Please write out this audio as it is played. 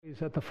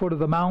At the foot of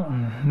the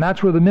mountain, and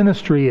that's where the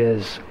ministry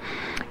is.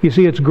 You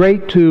see, it's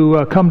great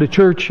to come to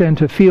church and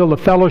to feel the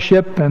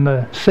fellowship and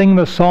to sing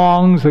the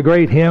songs, the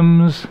great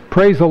hymns.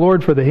 Praise the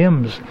Lord for the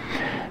hymns.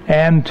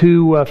 And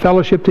to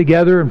fellowship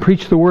together and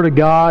preach the Word of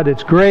God.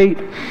 It's great,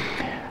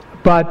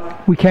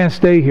 but we can't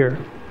stay here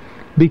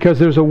because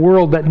there's a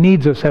world that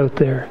needs us out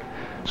there.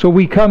 So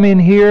we come in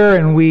here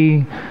and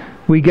we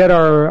get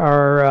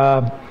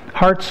our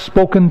hearts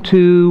spoken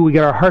to, we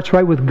get our hearts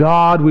right with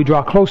God, we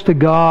draw close to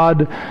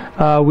God,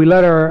 we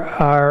let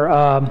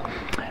our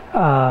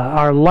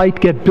light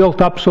get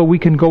built up so we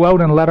can go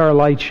out and let our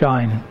light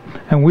shine.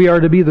 And we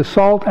are to be the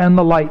salt and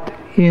the light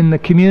in the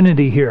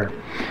community here.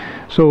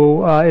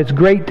 So it's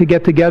great to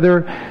get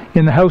together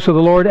in the house of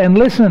the Lord. And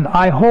listen,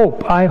 I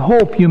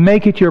hope you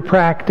make it your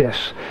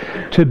practice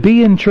to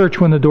be in church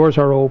when the doors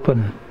are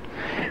open.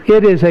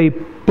 It is a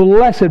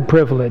blessed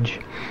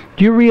privilege.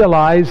 Do you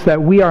realize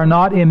that we are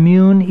not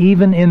immune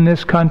even in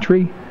this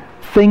country?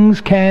 Things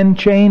can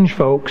change,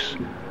 folks.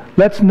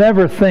 Let's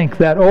never think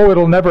that,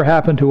 it'll never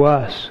happen to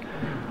us.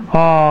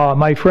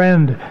 My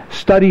friend,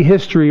 study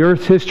history,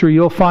 Earth's history.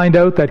 You'll find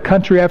out that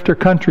country after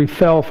country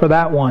fell for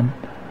that one.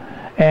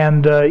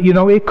 And,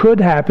 it could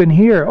happen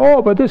here.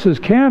 But this is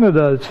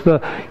Canada. It's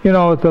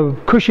the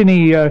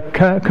cushiony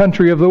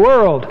country of the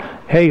world.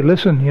 Hey,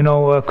 listen,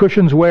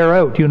 cushions wear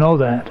out. You know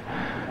that.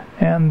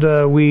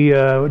 And we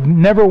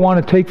never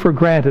want to take for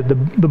granted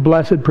the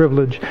blessed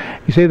privilege.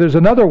 You say, there's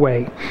another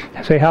way.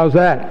 I say, how's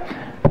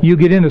that? You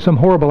get into some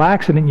horrible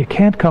accident, you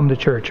can't come to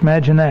church.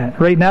 Imagine that.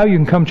 Right now, you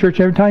can come to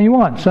church every time you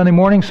want. Sunday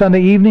morning,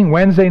 Sunday evening,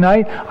 Wednesday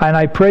night, and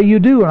I pray you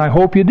do, and I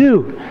hope you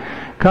do.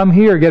 Come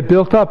here, get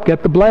built up,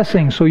 get the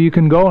blessing, so you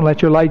can go and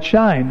let your light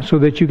shine, so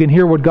that you can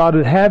hear what God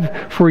would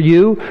have for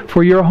you,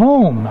 for your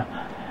home.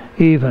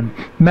 Even.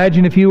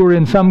 Imagine if you were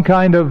in some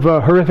kind of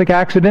horrific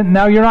accident,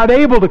 now you're not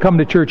able to come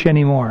to church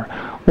anymore.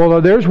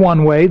 Well, there's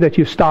one way that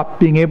you stop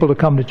being able to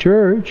come to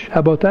church.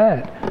 How about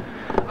that?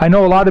 I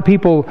know a lot of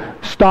people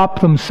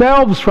stop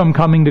themselves from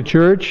coming to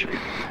church.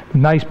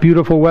 Nice,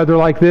 beautiful weather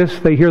like this,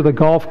 they hear the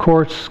golf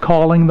course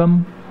calling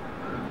them.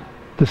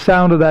 The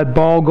sound of that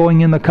ball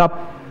going in the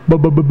cup,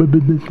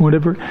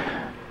 whatever.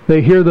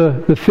 They hear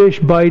the fish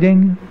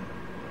biting.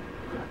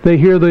 They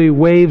hear the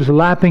waves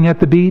lapping at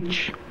the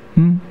beach.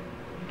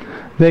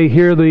 They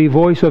hear the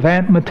voice of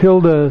Aunt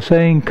Matilda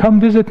saying, "Come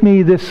visit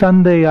me this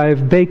Sunday,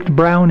 I've baked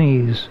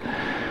brownies."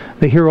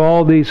 They hear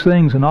all these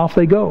things and off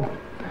they go.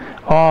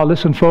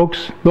 Listen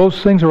folks,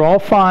 those things are all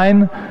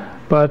fine,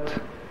 but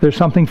there's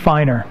something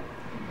finer.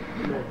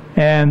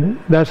 And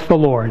that's the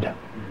Lord.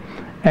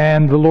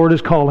 And the Lord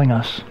is calling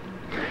us.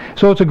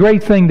 So it's a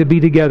great thing to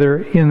be together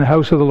in the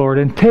house of the Lord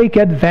and take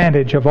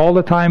advantage of all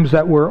the times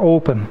that we're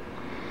open.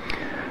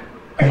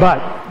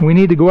 But we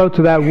need to go out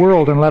to that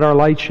world and let our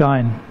light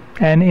shine.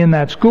 And in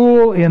that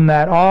school, in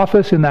that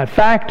office, in that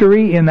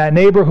factory, in that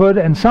neighborhood,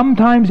 and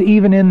sometimes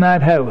even in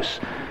that house,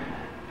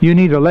 you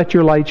need to let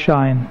your light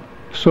shine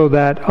so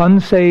that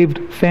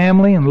unsaved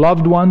family and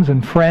loved ones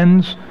and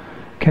friends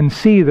can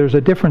see there's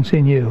a difference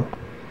in you.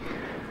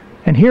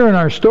 And here in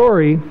our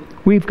story,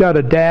 we've got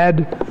a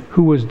dad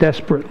who was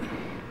desperate.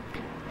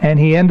 And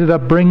he ended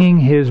up bringing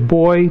his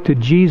boy to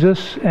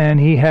Jesus,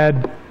 and he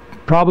had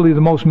probably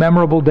the most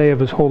memorable day of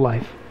his whole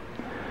life.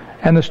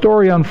 And the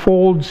story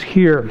unfolds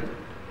here.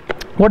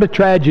 What a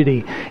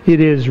tragedy it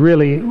is,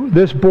 really.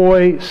 This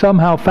boy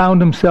somehow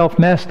found himself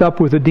messed up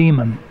with a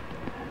demon.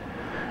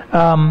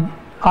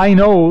 I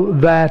know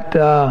that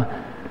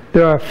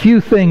there are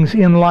few things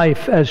in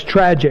life as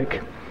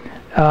tragic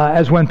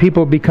as when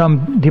people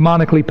become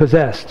demonically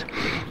possessed.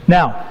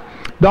 Now,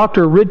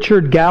 Dr.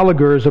 Richard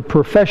Gallagher is a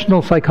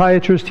professional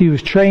psychiatrist. He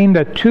was trained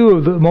at two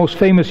of the most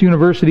famous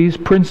universities,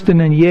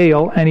 Princeton and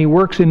Yale, and he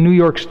works in New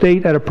York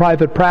State at a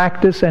private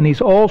practice, and he's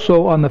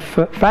also on the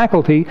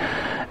faculty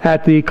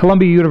at the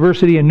Columbia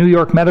University and New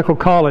York Medical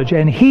College.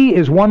 And he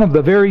is one of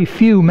the very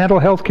few mental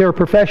health care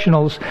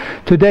professionals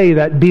today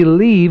that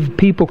believe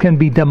people can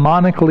be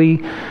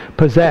demonically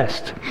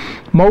possessed.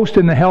 Most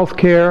in the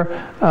healthcare,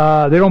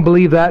 they don't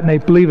believe that, and they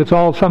believe it's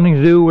all something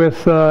to do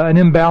with an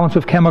imbalance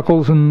of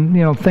chemicals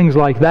and things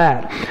like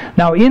that.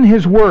 Now, in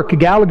his work,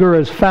 Gallagher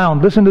has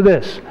found, listen to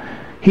this,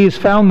 he has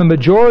found the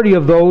majority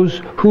of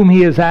those whom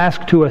he is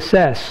asked to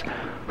assess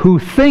who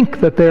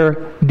think that they're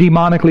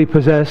demonically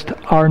possessed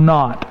are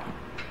not.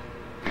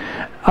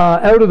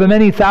 Out of the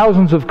many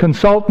thousands of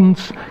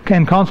consultants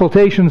and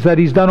consultations that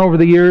he's done over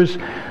the years,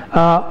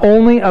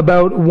 only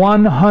about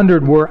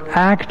 100 were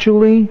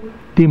actually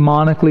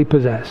demonically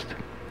possessed.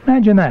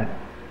 Imagine that.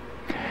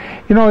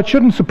 It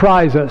shouldn't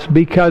surprise us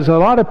because a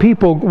lot of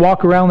people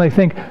walk around, they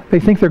think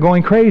they're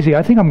going crazy.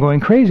 I think I'm going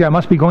crazy. I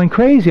must be going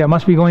crazy. I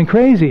must be going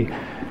crazy.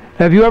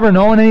 Have you ever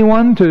known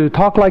anyone to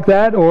talk like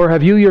that, or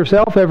have you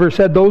yourself ever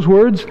said those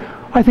words?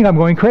 I think I'm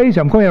going crazy.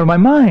 I'm going out of my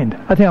mind.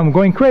 I think I'm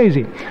going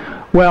crazy.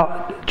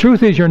 Well,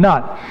 truth is you're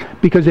not,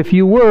 because if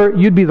you were,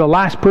 you'd be the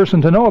last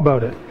person to know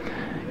about it.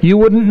 You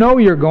wouldn't know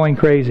you're going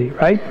crazy,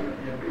 right?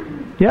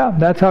 Yeah,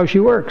 that's how she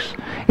works.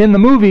 In the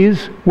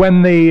movies,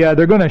 when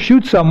they're going to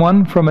shoot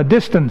someone from a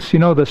distance,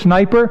 the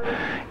sniper,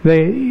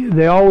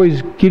 they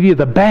always give you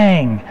the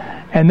bang,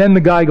 and then the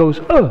guy goes,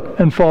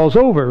 and falls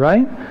over,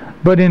 right?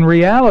 But in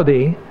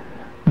reality,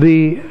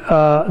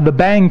 the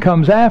bang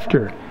comes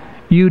after.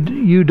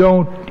 You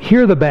don't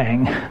hear the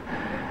bang.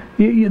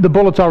 The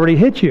bullet's already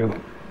hit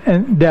you,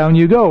 and down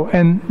you go.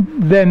 And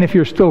then if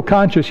you're still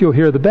conscious, you'll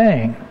hear the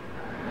bang.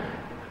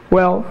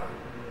 Well,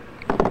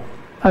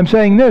 I'm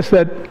saying this,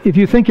 that if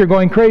you think you're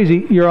going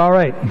crazy, you're all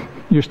right.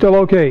 You're still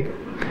okay.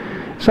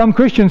 Some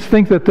Christians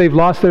think that they've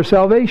lost their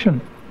salvation,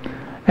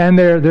 and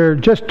they're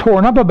just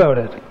torn up about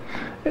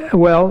it.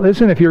 Well,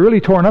 listen, if you're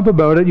really torn up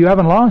about it, you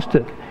haven't lost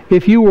it.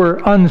 If you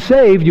were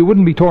unsaved, you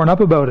wouldn't be torn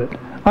up about it.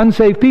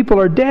 Unsaved people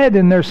are dead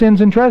in their sins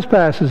and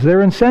trespasses.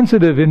 They're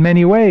insensitive in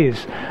many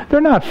ways.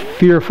 They're not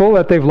fearful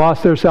that they've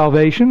lost their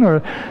salvation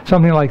or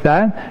something like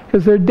that,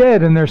 because they're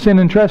dead in their sin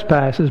and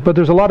trespasses. But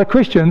there's a lot of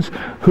Christians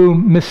who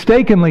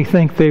mistakenly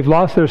think they've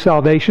lost their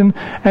salvation,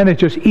 and it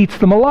just eats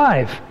them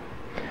alive.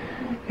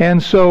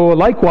 And so,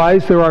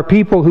 likewise, there are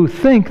people who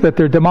think that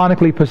they're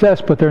demonically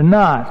possessed, but they're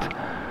not.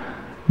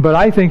 But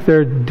I think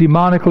they're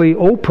demonically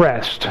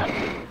oppressed.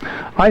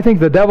 I think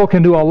the devil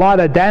can do a lot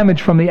of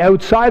damage from the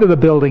outside of the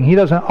building. He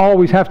doesn't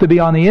always have to be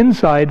on the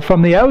inside.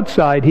 From the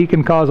outside, he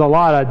can cause a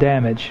lot of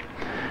damage.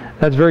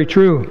 That's very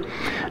true.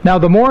 Now,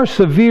 the more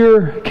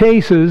severe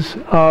cases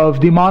of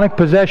demonic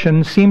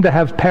possession seem to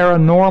have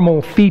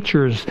paranormal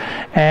features.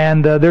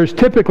 And there's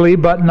typically,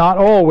 but not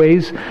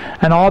always,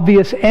 an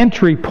obvious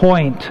entry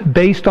point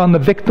based on the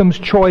victim's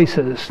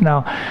choices.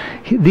 Now,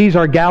 these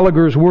are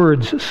Gallagher's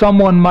words.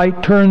 Someone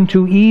might turn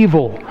to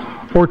evil,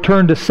 or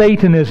turn to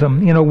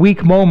Satanism in a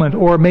weak moment,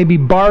 or maybe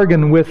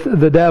bargain with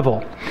the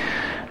devil.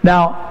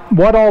 Now,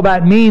 what all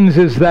that means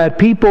is that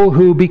people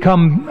who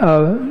become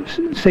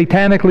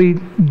satanically,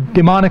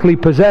 demonically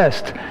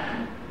possessed,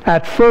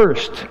 at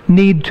first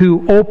need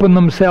to open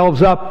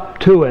themselves up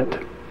to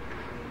it.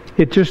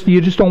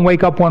 You just don't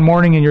wake up one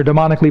morning and you're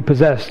demonically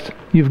possessed.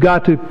 You've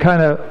got to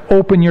kind of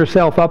open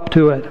yourself up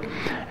to it.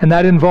 And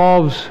that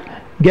involves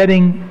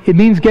getting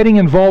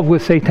involved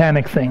with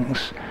satanic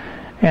things.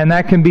 And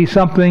that can be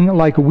something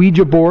like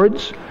Ouija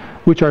boards,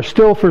 which are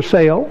still for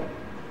sale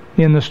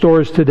in the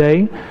stores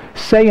today.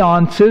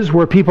 Seances,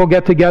 where people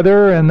get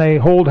together and they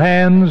hold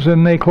hands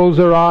and they close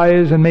their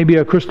eyes, and maybe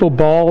a crystal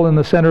ball in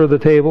the center of the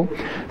table.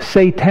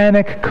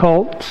 Satanic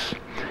cults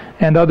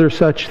and other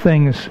such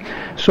things.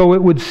 So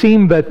it would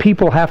seem that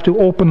people have to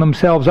open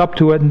themselves up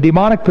to it. And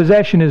demonic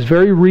possession is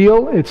very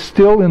real. It's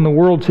still in the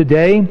world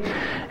today.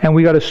 And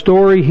we got a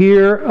story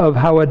here of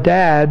how a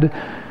dad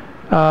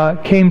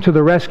came to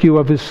the rescue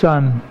of his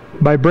son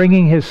by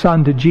bringing his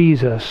son to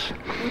Jesus.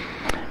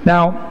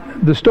 Now,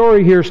 the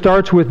story here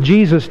starts with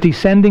Jesus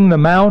descending the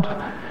mount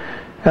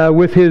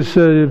with his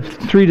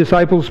 3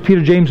 disciples,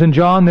 Peter, James, and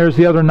John. There's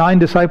the other 9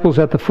 disciples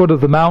at the foot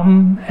of the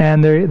mountain,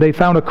 and they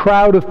found a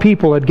crowd of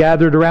people had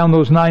gathered around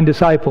those 9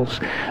 disciples.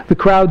 The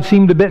crowd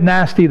seemed a bit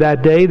nasty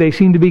that day. They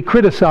seemed to be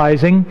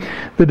criticizing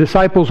the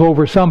disciples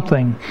over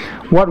something.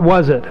 What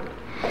was it?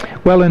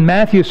 Well, in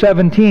Matthew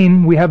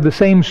 17, we have the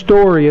same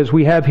story as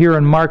we have here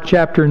in Mark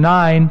chapter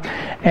 9,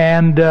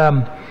 and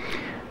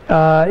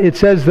it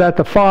says that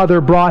the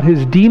father brought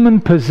his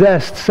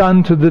demon-possessed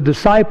son to the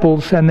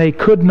disciples, and they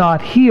could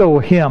not heal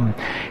him.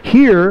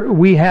 Here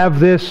we have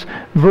this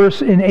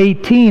verse in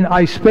 18,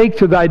 I spake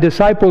to thy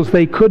disciples,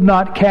 they could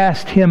not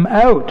cast him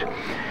out.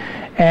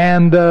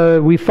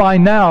 And we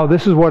find now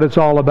this is what it's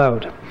all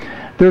about.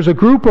 There's a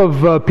group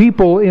of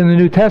people in the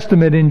New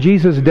Testament in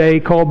Jesus' day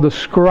called the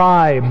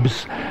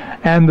scribes.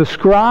 And the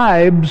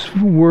scribes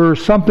were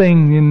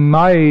something, in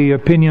my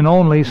opinion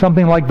only,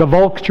 something like the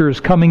vultures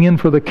coming in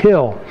for the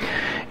kill.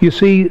 You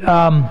see,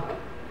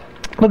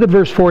 look at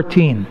verse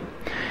 14.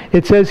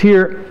 It says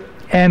here,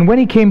 and when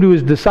he came to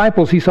his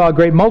disciples, he saw a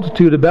great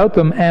multitude about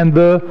them, and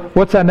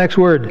what's that next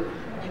word?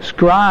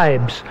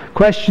 Scribes,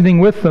 questioning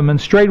with them, and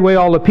straightway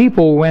all the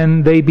people,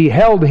 when they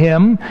beheld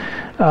him,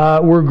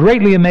 were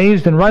greatly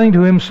amazed, and running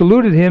to him,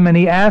 saluted him, and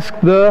he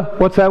asked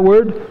what's that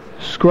word?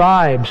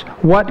 Scribes,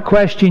 what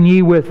question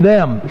ye with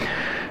them?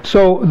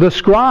 So the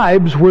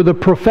scribes were the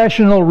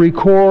professional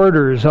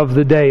recorders of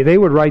the day. They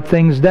would write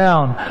things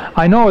down.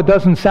 I know it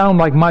doesn't sound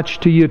like much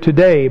to you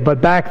today, but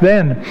back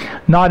then,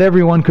 not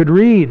everyone could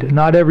read,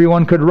 not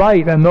everyone could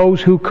write, and those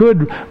who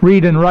could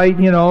read and write,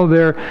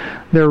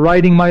 their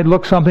writing might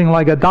look something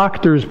like a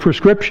doctor's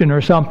prescription or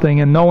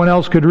something, and no one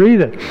else could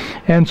read it.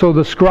 And so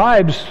the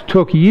scribes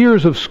took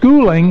years of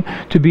schooling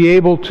to be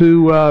able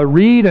to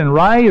read and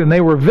write, and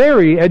they were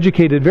very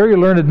educated, very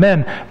learned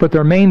men, but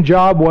their main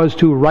job was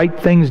to write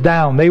things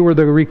down. They were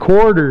the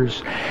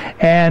recorders.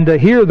 And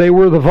here they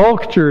were the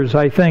vultures,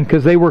 I think,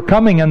 because they were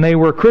coming and they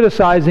were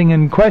criticizing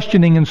and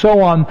questioning and so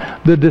on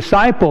the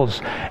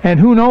disciples. And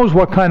who knows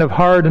what kind of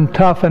hard and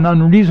tough and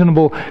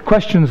unreasonable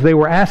questions they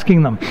were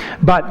asking them.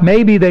 But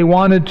maybe they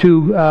wanted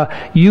to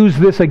use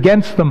this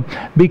against them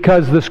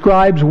because the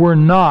scribes were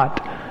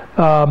not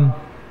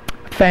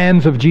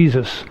fans of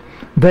Jesus.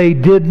 They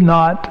did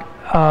not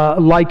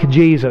like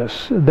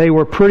Jesus. They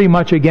were pretty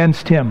much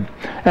against him,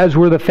 as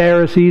were the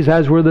Pharisees,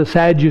 as were the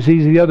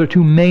Sadducees, the other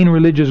two main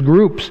religious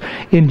groups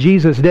in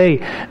Jesus' day.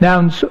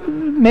 Now,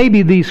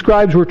 maybe the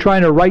scribes were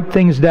trying to write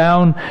things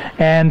down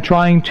and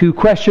trying to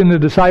question the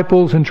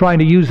disciples and trying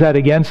to use that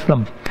against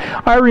them.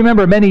 I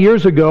remember many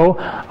years ago,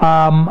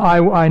 my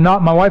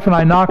wife and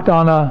I knocked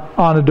on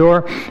a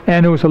door,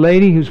 and it was a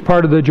lady who's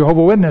part of the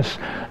Jehovah's Witness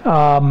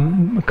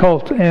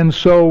cult. And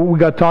so we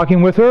got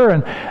talking with her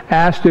and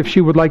asked if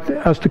she would like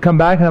us to come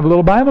back and have a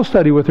little Bible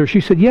study with her.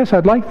 She said, yes,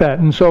 I'd like that.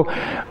 And so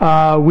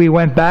we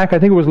went back. I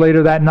think it was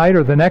later that night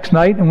or the next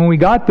night. And when we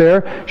got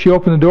there, she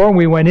opened the door and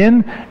we went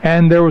in,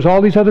 and there was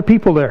all these other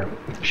people there.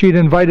 She'd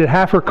invited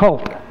half her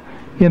cult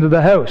into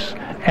the house,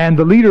 and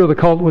the leader of the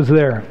cult was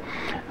there.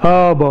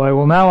 Oh boy,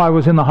 well now I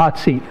was in the hot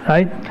seat,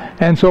 right?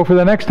 And so for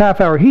the next half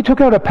hour, he took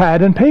out a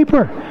pad and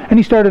paper, and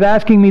he started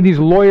asking me these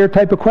lawyer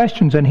type of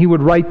questions, and he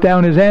would write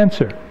down his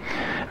answer,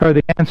 or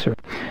the answer.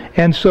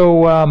 And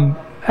so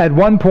at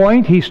one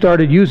point, he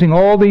started using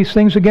all these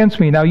things against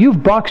me. Now,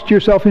 you've boxed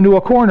yourself into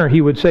a corner,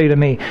 he would say to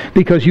me,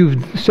 because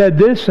you've said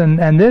this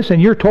and this, and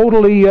you're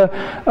totally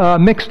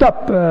mixed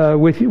up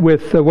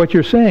with what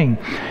you're saying.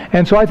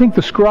 And so I think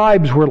the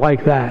scribes were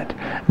like that.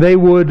 They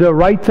would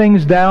write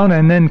things down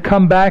and then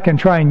come back and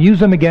try and use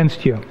them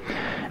against you.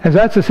 And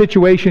that's the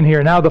situation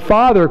here. Now, the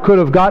father could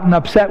have gotten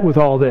upset with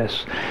all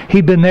this.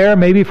 He'd been there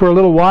maybe for a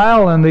little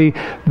while, and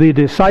the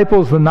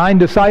disciples, the 9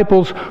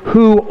 disciples,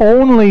 who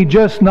only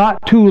just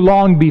not too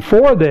long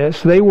before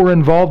this, they were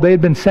involved. They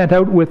had been sent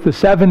out with the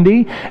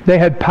 70. They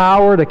had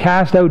power to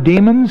cast out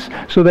demons,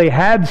 so they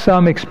had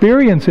some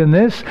experience in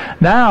this.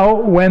 Now,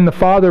 when the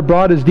father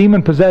brought his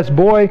demon-possessed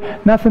boy,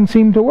 nothing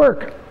seemed to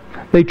work.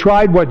 They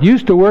tried what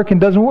used to work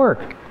and doesn't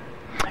work.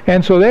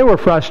 And so they were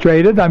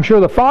frustrated. I'm sure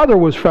the father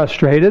was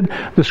frustrated.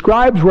 The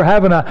scribes were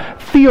having a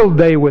field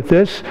day with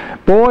this.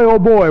 Boy, oh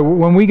boy,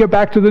 when we get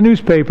back to the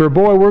newspaper,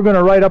 boy, we're going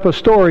to write up a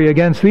story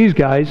against these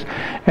guys.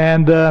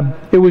 And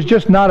it was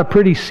just not a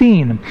pretty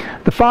scene.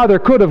 The father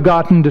could have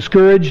gotten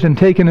discouraged and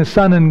taken his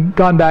son and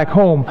gone back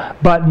home,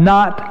 but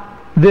not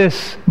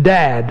this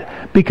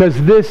dad,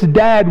 because this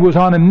dad was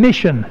on a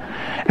mission.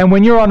 And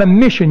when you're on a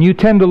mission, you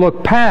tend to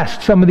look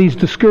past some of these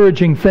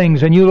discouraging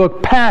things, and you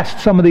look past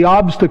some of the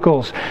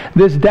obstacles.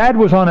 This dad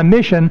was on a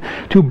mission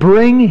to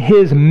bring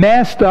his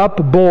messed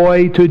up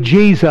boy to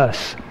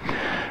Jesus.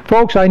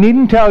 Folks, I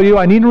needn't tell you,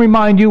 I needn't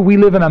remind you, we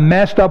live in a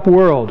messed up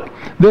world.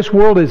 This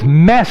world is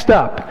messed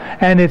up,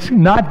 and it's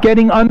not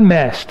getting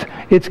unmessed.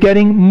 It's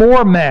getting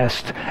more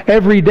messed.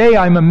 Every day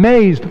I'm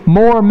amazed,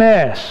 more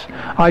mess.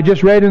 I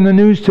just read in the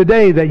news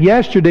today that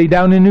yesterday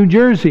down in New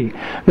Jersey,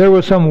 there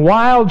was some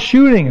wild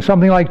shooting.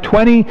 Something like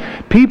 20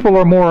 people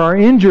or more are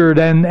injured,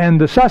 and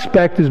the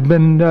suspect has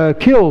been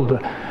killed.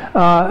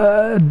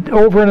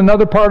 Over in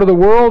another part of the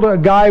world, a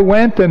guy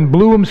went and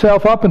blew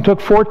himself up and took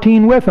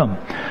 14 with him.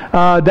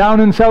 Down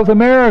in South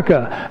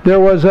America, there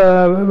was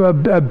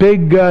a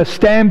big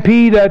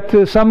stampede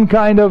at some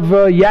kind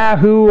of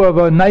Yahoo of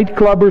a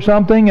nightclub or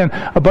something, and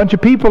a bunch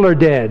of people are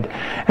dead.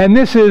 And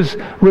this is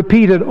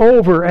repeated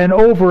over and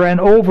over and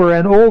over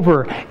and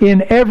over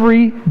in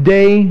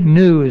everyday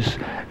news.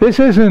 This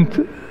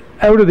isn't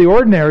out of the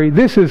ordinary.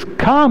 This is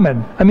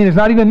common. I mean, it's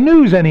not even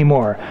news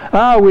anymore.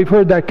 We've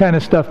heard that kind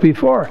of stuff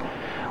before.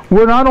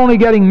 We're not only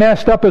getting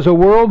messed up as a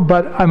world,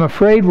 but I'm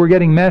afraid we're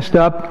getting messed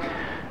up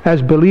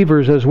as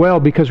believers as well,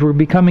 because we're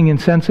becoming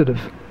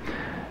insensitive.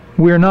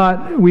 We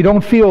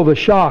don't feel the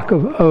shock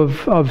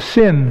of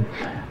sin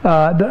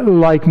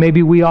like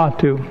maybe we ought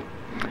to.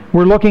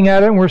 We're looking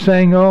at it and we're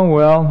saying, oh,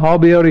 well, I'll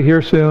be out of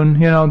here soon.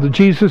 The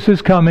Jesus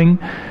is coming.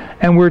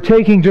 And we're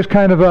taking just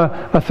kind of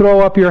a throw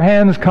up your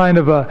hands kind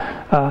of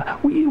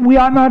we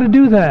ought not to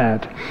do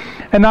that.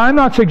 And I'm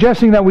not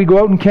suggesting that we go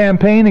out and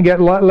campaign and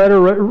get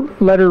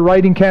letter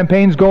writing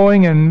campaigns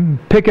going and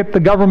picket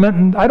the government.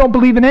 And I don't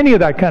believe in any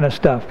of that kind of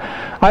stuff.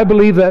 I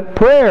believe that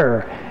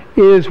prayer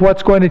is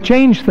what's going to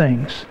change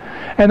things.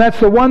 And that's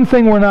the one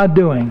thing we're not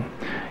doing.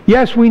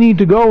 Yes, we need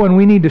to go and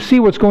we need to see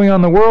what's going on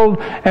in the world,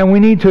 and we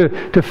need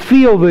to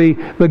feel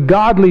the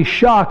godly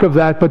shock of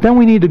that, but then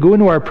we need to go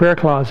into our prayer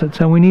closets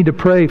and we need to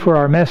pray for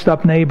our messed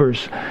up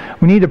neighbors.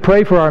 We need to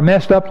pray for our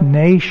messed up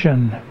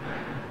nation.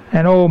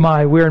 And oh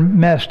my, we're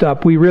messed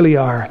up. We really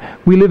are.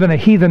 We live in a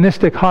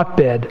heathenistic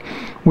hotbed.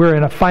 We're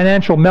in a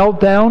financial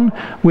meltdown.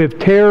 We have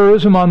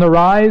terrorism on the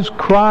rise,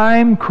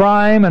 crime,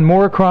 and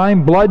more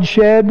crime,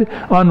 bloodshed,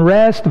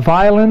 unrest,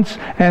 violence,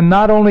 and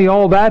not only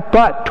all that,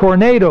 but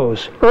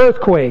tornadoes,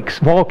 earthquakes,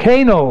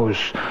 volcanoes,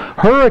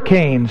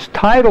 hurricanes,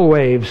 tidal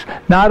waves.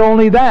 Not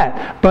only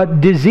that,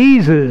 but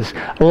diseases,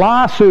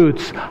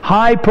 lawsuits,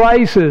 high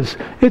prices.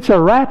 It's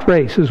a rat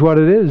race is what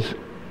it is.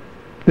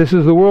 This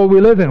is the world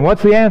we live in.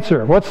 What's the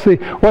answer? What's the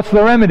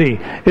remedy?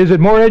 Is it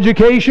more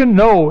education?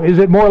 No. Is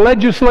it more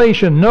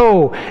legislation?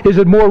 No. Is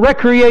it more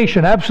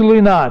recreation?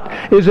 Absolutely not.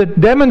 Is it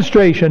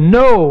demonstration?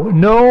 No.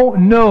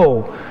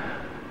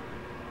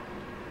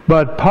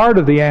 But part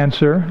of the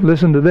answer,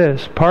 listen to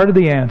this, part of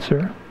the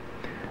answer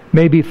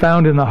may be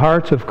found in the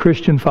hearts of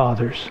Christian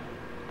fathers.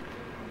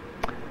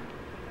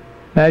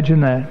 Imagine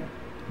that.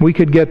 we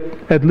could get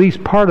at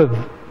least part of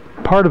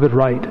it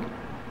right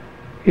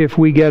if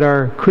we get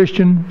our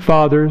Christian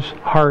fathers'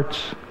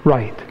 hearts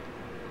right.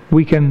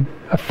 We can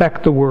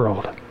affect the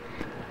world.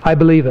 I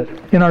believe it.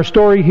 In our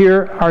story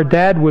here, our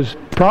dad was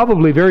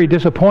probably very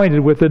disappointed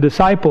with the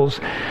disciples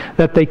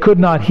that they could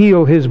not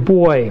heal his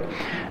boy.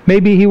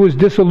 Maybe he was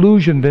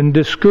disillusioned and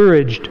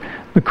discouraged.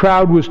 The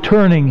crowd was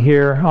turning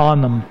here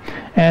on them.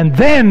 And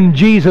then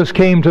Jesus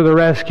came to the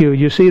rescue.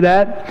 You see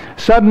that?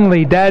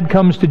 Suddenly, Dad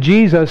comes to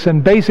Jesus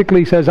and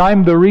basically says,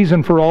 I'm the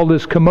reason for all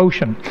this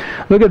commotion.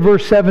 Look at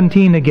verse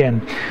 17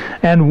 again.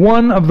 And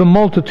one of the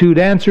multitude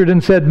answered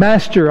and said,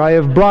 Master, I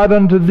have brought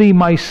unto thee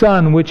my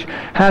son, which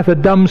hath a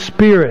dumb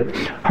spirit.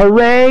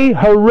 Hooray,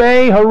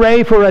 hooray,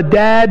 hooray for a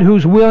dad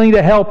who's willing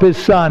to help his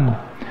son.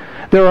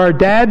 There are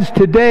dads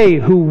today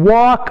who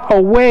walk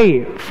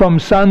away from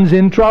sons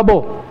in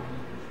trouble.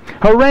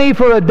 Hooray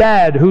for a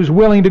dad who's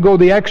willing to go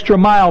the extra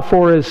mile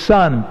for his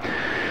son.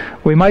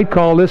 We might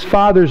call this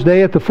Father's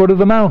Day at the foot of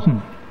the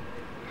mountain.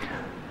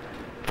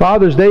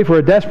 Father's Day for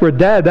a desperate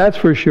dad, that's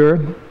for sure.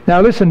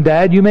 Now listen,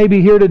 Dad, you may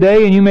be here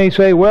today and you may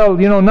say, well,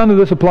 none of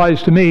this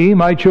applies to me.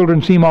 My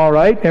children seem all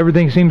right.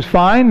 Everything seems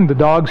fine. The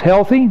dog's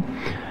healthy.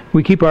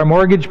 We keep our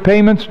mortgage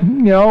payments,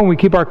 we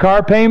keep our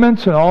car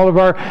payments, and all of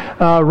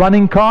our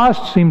running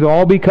costs seem to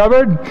all be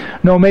covered.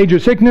 No major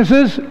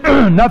sicknesses,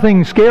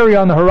 nothing scary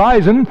on the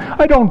horizon.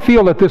 I don't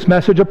feel that this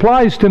message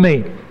applies to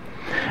me.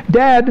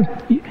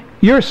 Dad,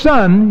 your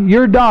son,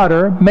 your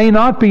daughter may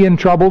not be in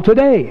trouble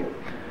today,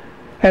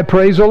 and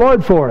praise the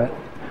Lord for it.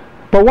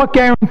 But what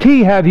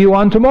guarantee have you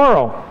on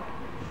tomorrow?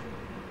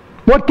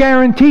 What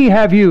guarantee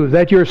have you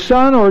that your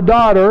son or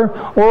daughter,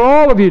 or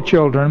all of your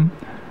children,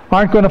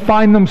 aren't going to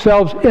find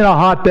themselves in a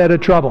hotbed of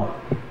trouble?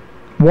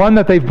 One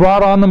that they've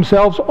brought on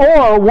themselves,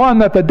 or one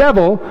that the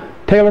devil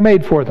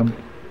tailor-made for them.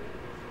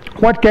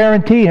 What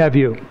guarantee have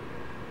you?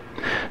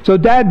 So,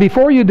 Dad,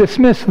 before you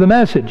dismiss the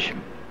message,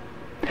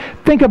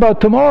 think about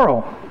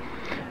tomorrow.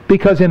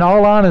 Because in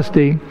all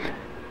honesty,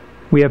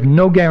 we have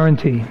no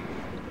guarantee.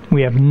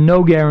 We have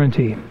no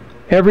guarantee.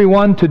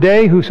 Everyone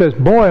today who says,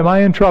 boy, am I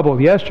in trouble,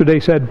 yesterday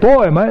said,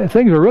 boy,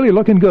 things are really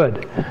looking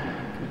good.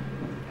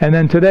 And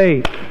then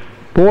today,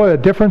 boy, a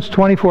difference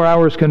 24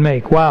 hours can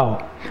make.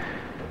 Wow.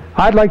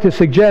 I'd like to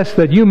suggest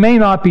that you may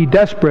not be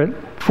desperate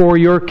for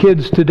your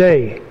kids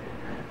today,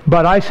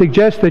 but I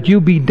suggest that you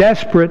be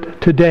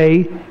desperate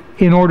today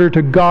in order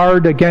to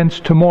guard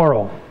against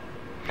tomorrow.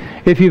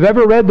 If you've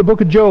ever read the book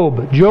of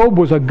Job, Job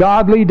was a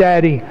godly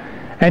daddy,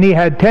 and he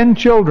had 10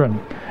 children,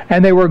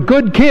 and they were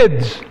good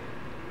kids.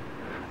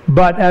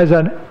 But as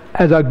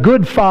a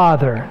good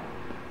father,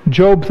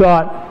 Job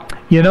thought,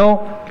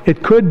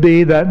 it could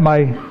be that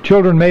my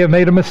children may have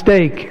made a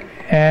mistake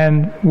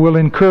and will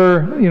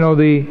incur,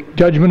 the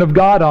judgment of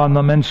God on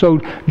them. And so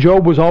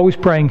Job was always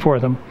praying for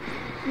them.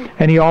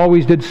 And he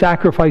always did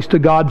sacrifice to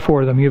God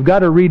for them. You've got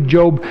to read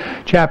Job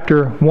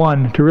chapter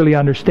 1 to really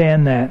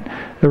understand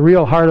that. The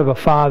real heart of a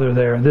father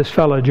there, this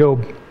fellow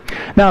Job.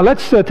 Now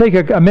let's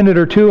take a minute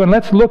or two and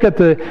let's look at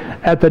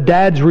the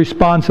dad's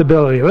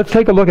responsibility. Let's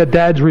take a look at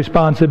dad's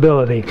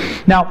responsibility.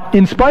 Now,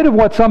 in spite of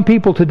what some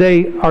people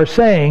today are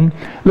saying,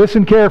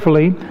 listen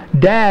carefully,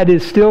 dad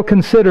is still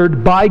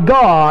considered by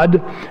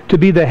God to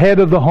be the head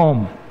of the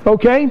home.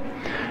 Okay?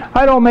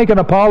 I don't make an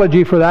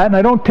apology for that, and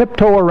I don't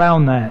tiptoe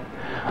around that.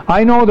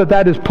 I know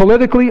that is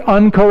politically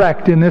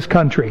incorrect in this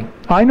country.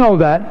 I know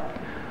that.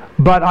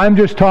 But I'm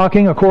just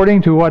talking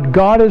according to what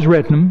God has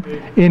written.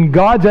 In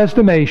God's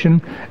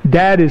estimation,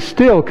 dad is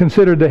still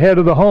considered the head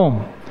of the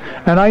home.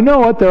 And I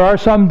know it. There are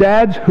some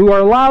dads who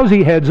are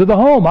lousy heads of the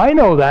home. I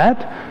know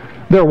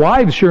that. Their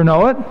wives sure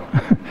know it.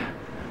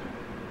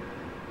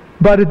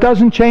 But it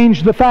doesn't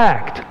change the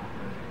fact.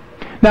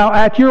 Now,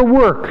 at your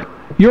work,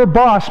 your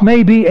boss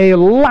may be a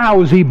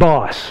lousy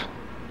boss.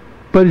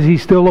 But is he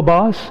still a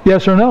boss?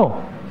 Yes or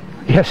no?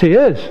 Yes, he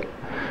is.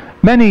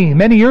 Many,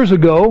 many years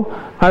ago,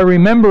 I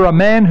remember a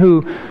man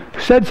who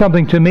said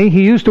something to me.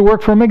 He used to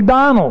work for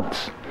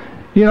McDonald's.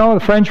 The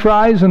French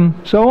fries and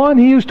so on.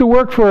 He used to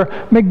work for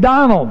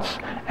McDonald's.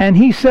 And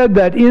he said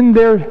that in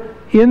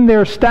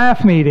their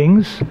staff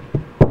meetings,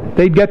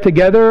 they'd get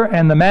together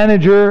and the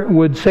manager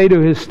would say to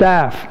his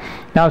staff,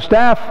 now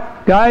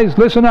staff, guys,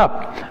 listen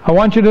up. I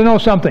want you to know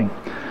something.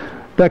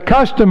 The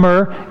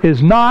customer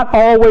is not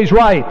always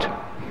right.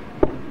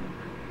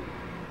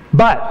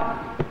 But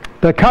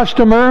the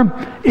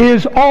customer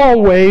is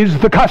always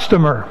the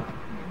customer.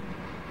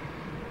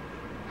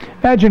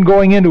 Imagine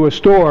going into a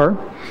store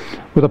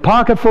with a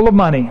pocket full of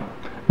money,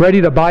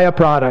 ready to buy a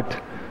product,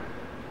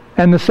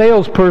 and the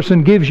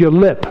salesperson gives you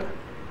lip.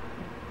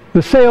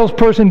 The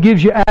salesperson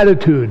gives you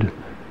attitude.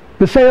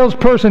 The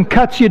salesperson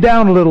cuts you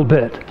down a little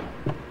bit.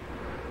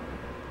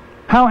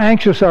 How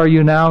anxious are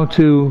you now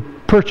to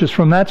purchase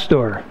from that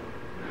store?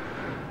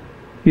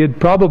 You'd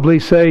probably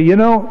say,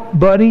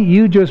 buddy,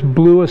 you just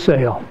blew a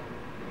sale.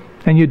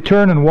 And you'd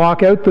turn and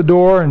walk out the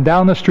door and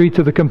down the street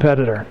to the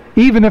competitor,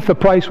 even if the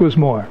price was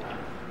more.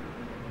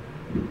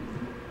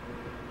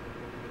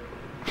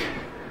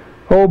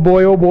 Oh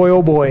boy, oh boy,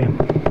 oh boy.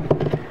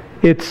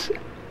 It's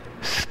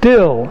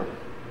still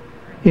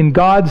in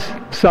God's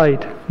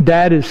sight,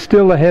 Dad is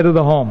still ahead of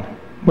the home.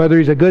 Whether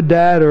he's a good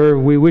dad or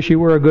we wish he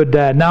were a good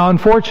dad. Now,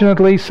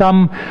 unfortunately,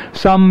 some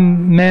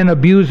men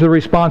abuse the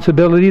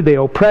responsibility. They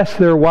oppress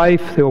their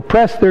wife. They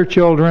oppress their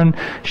children.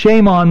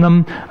 Shame on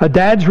them. A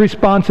dad's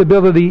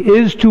responsibility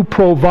is to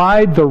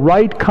provide the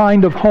right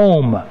kind of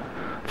home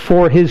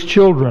for his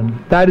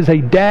children. That is a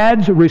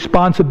dad's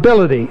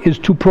responsibility, is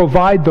to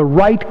provide the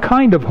right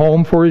kind of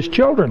home for his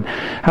children.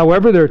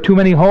 However, there are too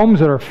many homes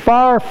that are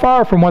far,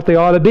 far from what they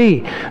ought to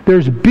be.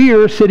 There's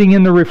beer sitting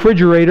in the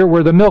refrigerator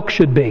where the milk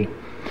should be.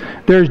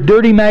 There's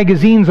dirty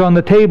magazines on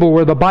the table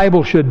where the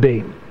Bible should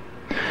be.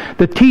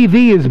 The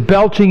TV is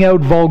belching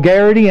out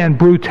vulgarity and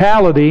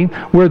brutality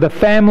where the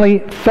family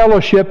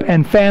fellowship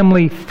and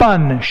family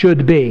fun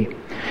should be.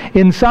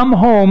 In some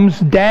homes,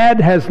 Dad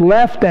has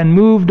left and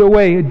moved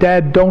away.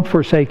 Dad, don't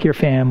forsake your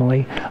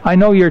family. I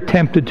know you're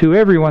tempted to.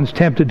 Everyone's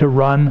tempted to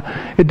run.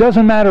 It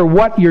doesn't matter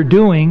what you're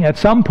doing. At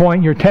some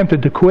point, you're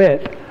tempted to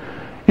quit.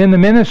 In the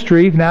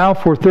ministry now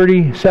for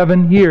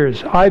 37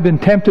 years, I've been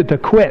tempted to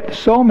quit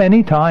so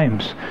many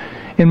times.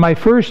 In my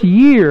first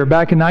year,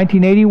 back in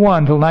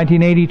 1981 till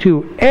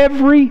 1982,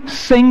 every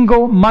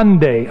single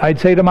Monday, I'd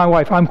say to my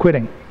wife, I'm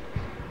quitting.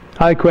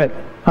 I quit.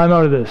 I'm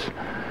out of this.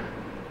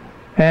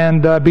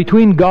 And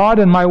between God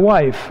and my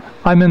wife,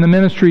 I'm in the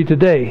ministry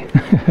today.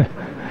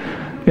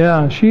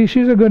 Yeah, she's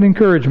a good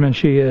encouragement,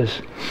 she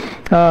is.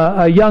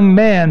 A young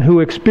man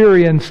who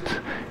experienced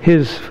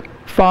his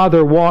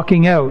father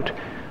walking out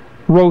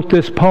wrote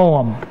this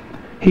poem.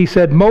 He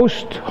said,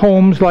 most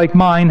homes like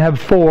mine have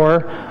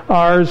 4,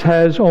 ours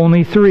has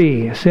only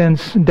 3.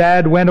 Since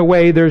Dad went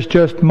away, there's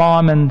just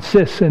Mom and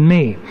Sis and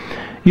me.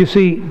 You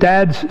see,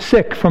 Dad's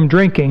sick from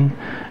drinking,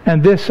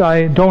 and this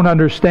I don't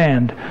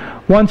understand.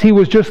 Once he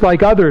was just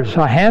like others,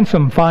 a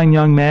handsome, fine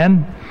young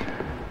man.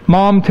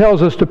 Mom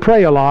tells us to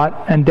pray a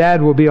lot, and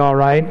Dad will be all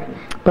right.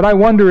 But I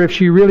wonder if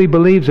she really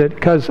believes it,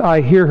 because I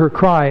hear her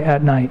cry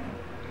at night.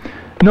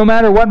 No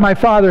matter what my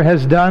father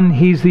has done,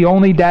 he's the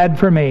only dad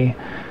for me.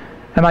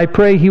 And I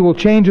pray he will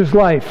change his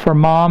life for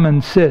Mom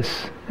and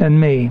Sis and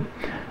me.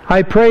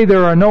 I pray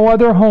there are no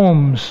other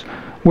homes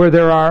where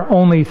there are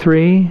only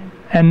 3,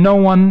 and no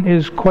one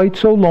is quite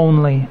so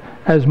lonely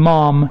as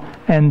Mom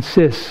and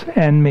Sis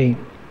and me.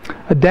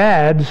 A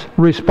dad's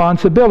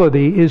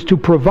responsibility is to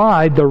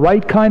provide the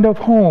right kind of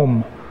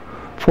home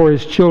for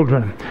his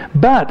children.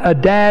 But a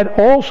dad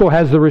also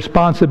has the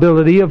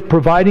responsibility of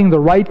providing the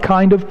right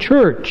kind of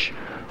church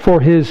for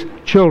his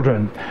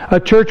children. A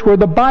church where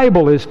the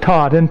Bible is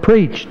taught and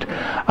preached.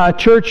 A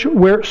church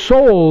where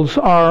souls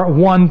are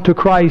won to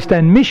Christ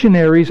and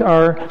missionaries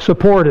are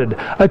supported.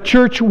 A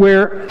church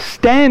where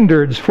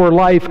standards for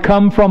life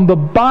come from the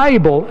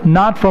Bible,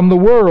 not from the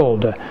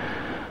world.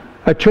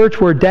 A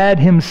church where Dad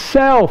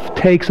himself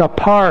takes a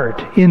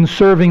part in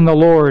serving the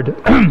Lord.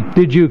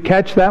 Did you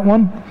catch that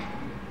one?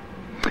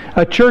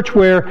 A church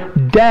where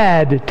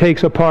Dad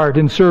takes a part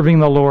in serving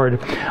the Lord.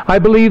 I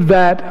believe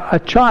that a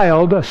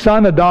child, a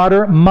son, a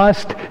daughter,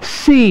 must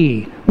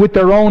see with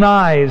their own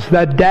eyes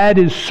that Dad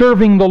is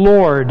serving the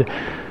Lord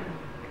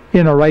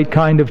in a right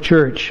kind of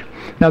church.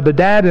 Now, the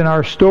dad in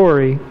our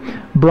story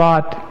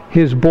brought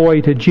his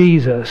boy to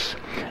Jesus.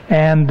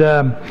 And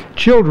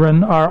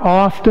children are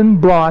often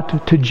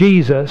brought to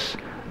Jesus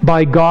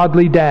by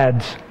godly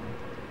dads.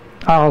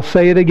 I'll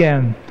say it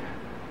again.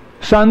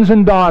 Sons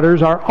and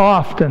daughters are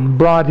often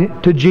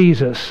brought to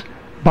Jesus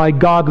by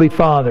godly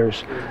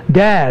fathers.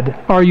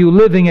 Dad, are you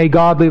living a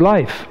godly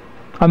life?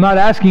 I'm not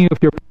asking you if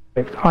you're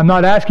perfect. I'm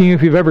not asking you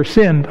if you've ever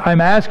sinned.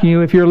 I'm asking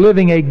you if you're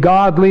living a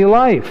godly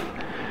life.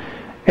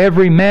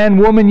 Every man,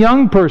 woman,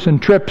 young person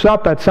trips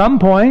up at some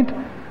point.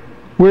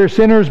 We're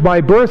sinners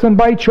by birth and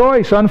by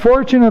choice,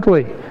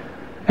 unfortunately.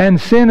 And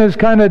sin has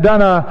kind of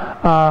done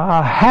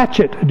a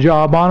hatchet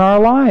job on our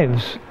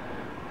lives.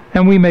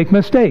 And we make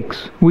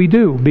mistakes. We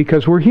do,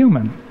 because we're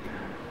human.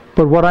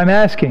 But what I'm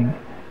asking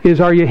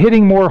is, are you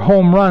hitting more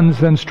home runs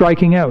than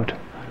striking out?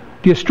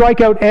 Do you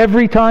strike out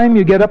every time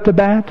you get up to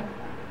bat?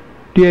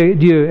 Do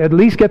you at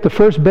least get the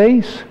first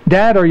base?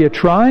 Dad, are you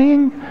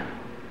trying?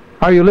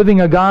 Are you living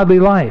a godly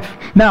life?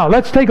 Now,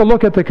 let's take a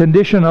look at the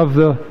condition of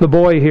the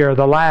boy here,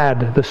 the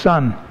lad, the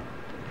son.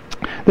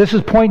 This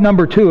is point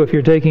number 2 if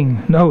you're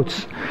taking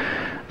notes.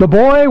 The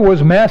boy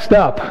was messed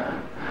up.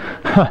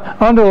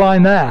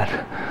 Underline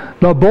that.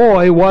 The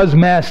boy was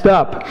messed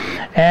up.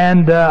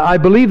 And I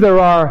believe there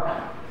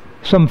are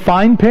some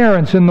fine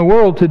parents in the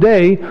world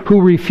today who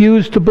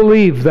refuse to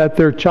believe that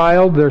their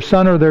child, their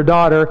son or their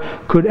daughter,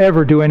 could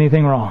ever do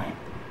anything wrong.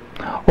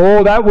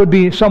 Oh, that would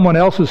be someone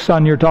else's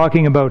son you're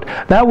talking about.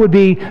 That would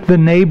be the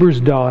neighbor's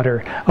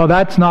daughter. Oh,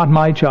 that's not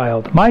my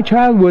child. My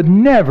child would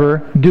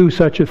never do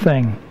such a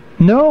thing.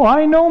 No,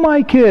 I know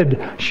my kid.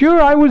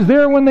 Sure, I was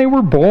there when they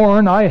were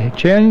born. I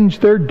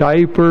changed their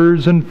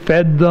diapers and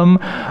fed them.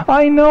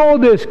 I know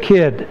this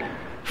kid.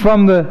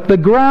 From the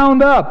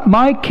ground up,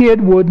 my kid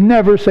would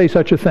never say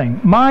such a thing.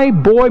 My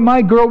boy,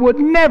 my girl would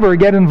never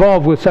get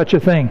involved with such a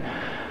thing.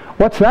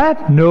 What's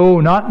that? No,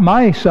 not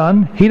my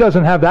son. He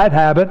doesn't have that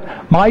habit.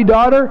 My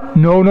daughter?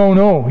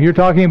 No. You're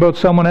talking about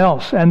someone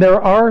else. And there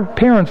are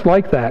parents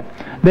like that.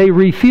 They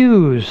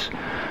refuse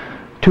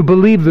to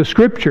believe the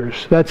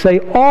Scriptures that say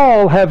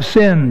all have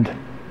sinned.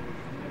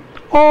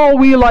 All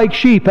we like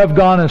sheep have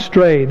gone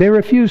astray. They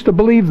refuse to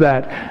believe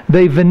that.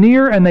 They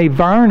veneer and they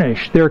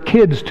varnish their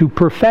kids to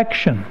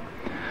perfection.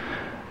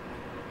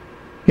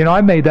 You know,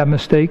 I made that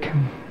mistake.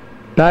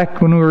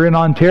 Back when we were in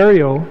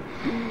Ontario,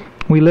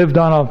 we lived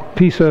on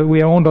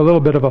we owned a little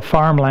bit of a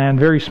farmland,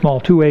 very small,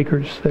 2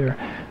 acres there.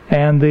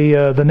 And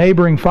the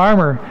neighboring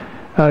farmer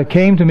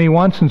came to me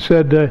once and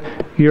said,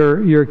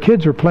 your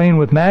kids are playing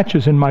with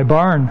matches in my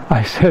barn.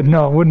 I said,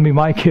 no, it wouldn't be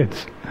my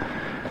kids.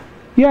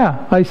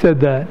 Yeah, I said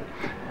that.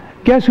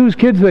 Guess whose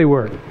kids they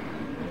were?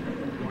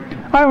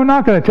 I'm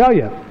not going to tell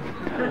you.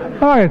 I'm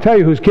not going to tell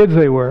you whose kids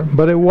they were,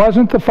 but it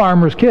wasn't the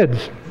farmer's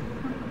kids.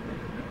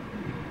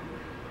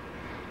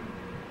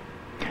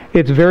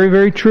 It's very,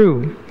 very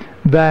true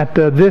that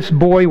this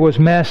boy was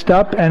messed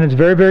up, and it's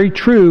very, very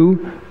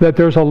true that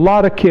there's a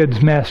lot of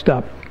kids messed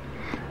up.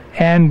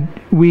 And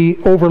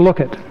we overlook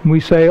it. We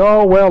say,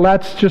 oh, well,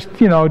 that's just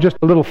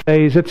a little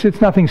phase.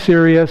 It's nothing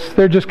serious.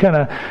 They're just kind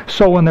of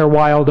sowing their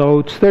wild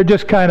oats. They're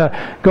just kind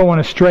of going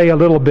astray a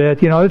little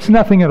bit. It's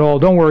nothing at all.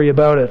 Don't worry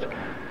about it.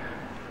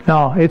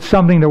 No, it's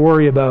something to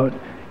worry about.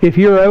 If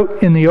you're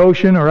out in the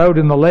ocean or out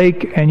in the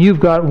lake and you've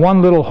got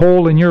one little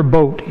hole in your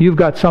boat, you've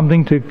got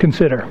something to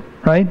consider,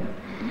 right?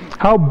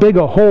 How big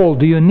a hole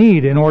do you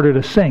need in order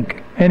to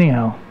sink,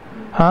 anyhow?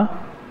 Huh?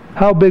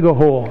 How big a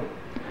hole?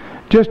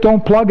 Just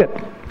don't plug it.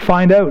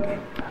 Find out.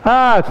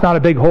 It's not a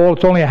big hole.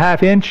 It's only a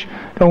 ½ inch.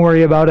 Don't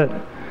worry about it.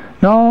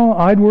 No,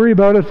 I'd worry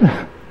about it.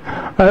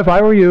 If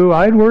I were you,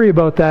 I'd worry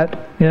about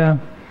that. Yeah.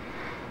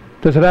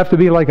 Does it have to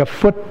be like a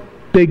foot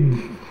big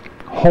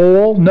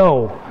hole?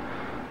 No.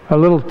 A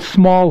little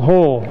small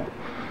hole.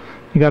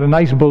 You got a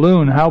nice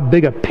balloon. How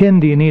big a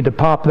pin do you need to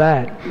pop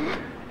that?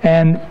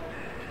 And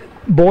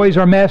boys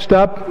are messed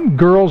up.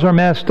 Girls are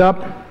messed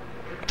up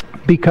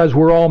because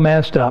we're all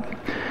messed up.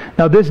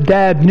 Now, this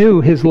dad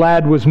knew his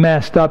lad was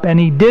messed up, and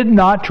he did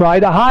not try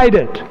to hide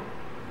it.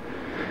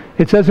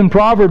 It says in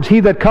Proverbs, he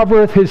that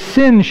covereth his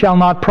sin shall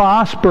not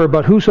prosper,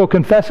 but whoso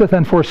confesseth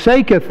and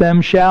forsaketh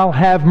them shall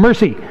have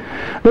mercy.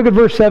 Look at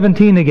verse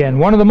 17 again.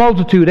 One of the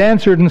multitude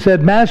answered and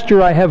said,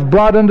 Master, I have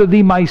brought unto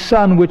thee my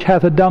son, which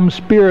hath a dumb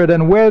spirit,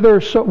 and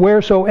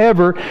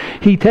wheresoever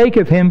he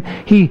taketh him,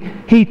 he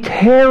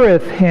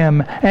teareth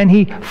him, and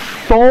he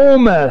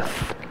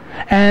foameth,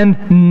 and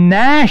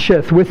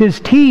gnasheth with his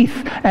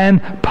teeth,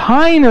 and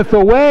pineth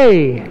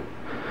away.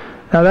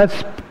 Now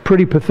that's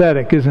pretty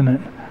pathetic, isn't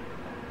it?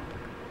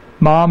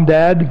 Mom,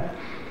 Dad,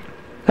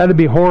 that'd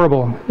be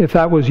horrible if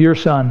that was your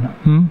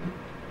son.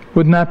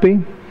 Wouldn't that be?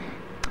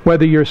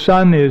 Whether your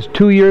son is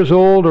 2 years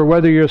old or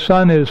whether your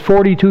son is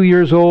 42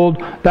 years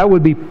old, that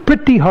would be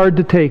pretty hard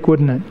to take,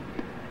 wouldn't it?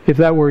 If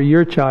that were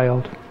your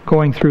child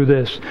going through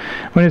this.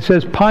 When it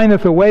says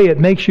pineth away, it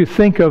makes you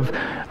think of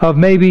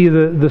maybe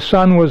the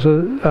son was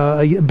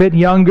a bit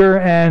younger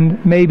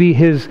and maybe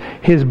his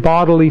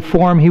bodily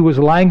form, he was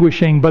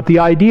languishing. But the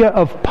idea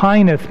of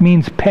pineth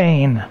means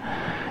pain.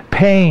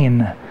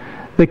 Pain.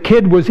 The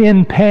kid was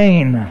in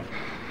pain.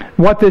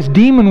 What this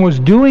demon was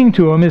doing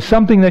to him is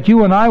something that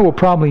you and I will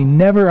probably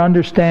never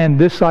understand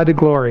this side of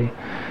glory.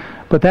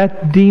 But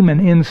that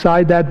demon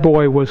inside that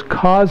boy was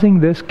causing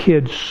this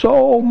kid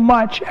so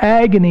much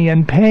agony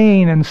and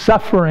pain and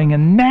suffering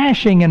and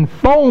gnashing and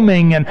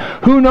foaming, and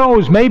who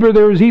knows, maybe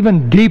there was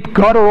even deep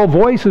guttural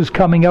voices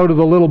coming out of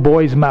the little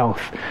boy's mouth.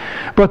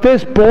 But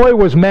this boy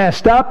was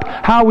messed up.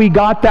 How he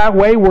got that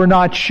way, we're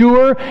not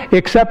sure,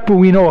 except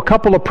we know a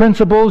couple of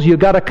principles. You've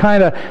got to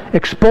kind of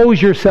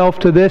expose yourself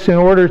to this in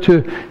order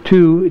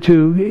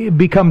to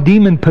become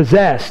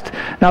demon-possessed.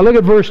 Now look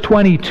at verse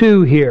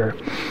 22 here.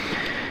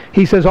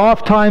 He says,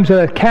 oft times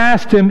I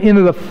cast him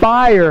into the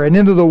fire and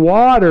into the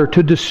water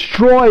to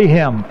destroy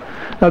him.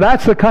 Now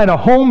that's the kind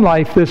of home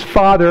life this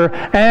father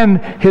and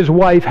his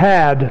wife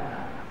had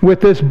with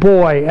this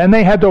boy. And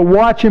they had to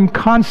watch him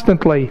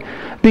constantly,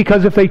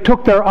 because if they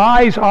took their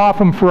eyes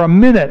off him for a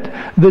minute,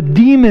 the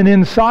demon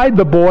inside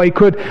the boy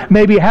could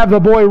maybe have the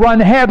boy run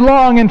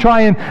headlong and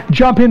try and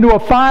jump into a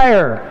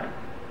fire.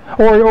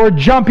 Or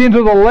jump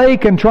into the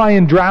lake and try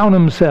and drown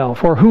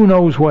himself. Or who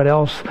knows what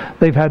else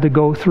they've had to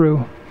go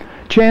through.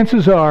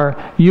 Chances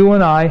are you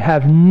and I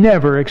have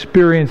never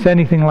experienced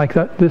anything like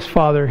that this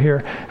father here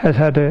has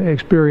had to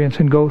experience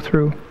and go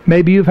through.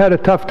 Maybe you've had a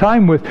tough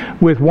time with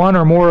one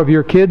or more of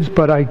your kids,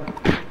 but I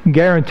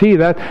guarantee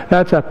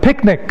that's a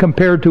picnic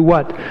compared to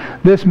what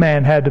this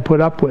man had to put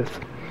up with.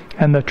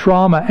 And the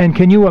trauma. And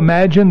can you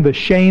imagine the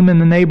shame in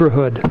the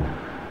neighborhood?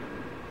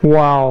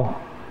 Wow.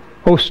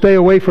 Oh, stay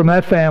away from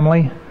that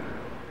family.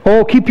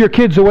 Oh, keep your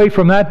kids away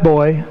from that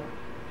boy.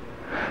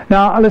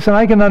 Now, listen,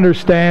 I can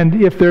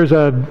understand if there's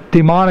a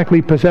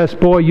demonically possessed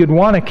boy, you'd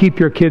want to keep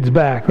your kids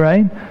back,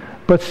 right?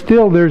 But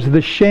still, there's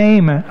the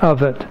shame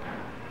of it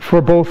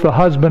for both the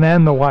husband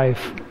and the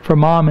wife, for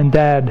mom and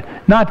dad.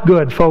 Not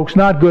good, folks,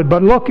 not good.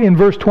 But look in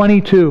verse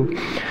 22.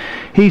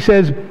 He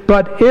says,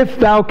 but if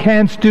thou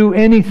canst do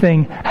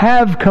anything,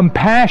 have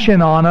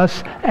compassion on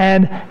us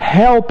and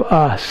help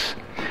us.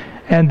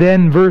 And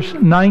then verse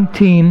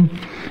 19,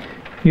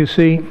 you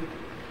see,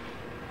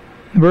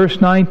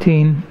 verse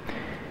 19,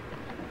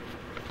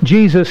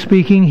 Jesus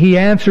speaking, He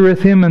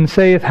answereth him and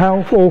saith,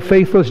 How, O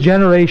faithless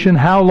generation,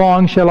 how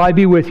long shall I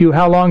be with you?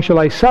 How long shall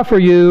I suffer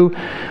you?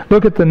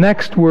 Look at the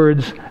next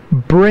words.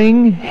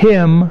 Bring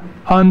him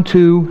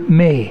unto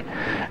me.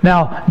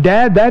 Now,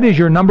 Dad, that is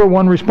your number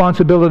one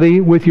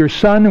responsibility with your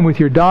son and with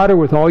your daughter,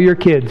 with all your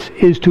kids,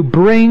 is to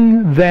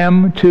bring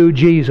them to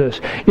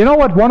Jesus. You know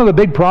what one of the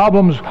big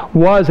problems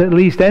was, at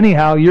least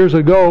anyhow, years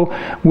ago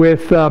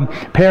with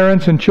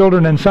parents and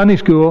children in Sunday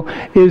school,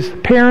 is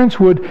parents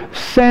would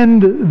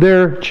send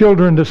their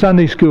children to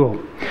Sunday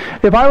school.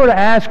 If I were to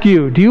ask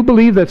you, do you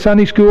believe that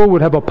Sunday school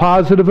would have a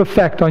positive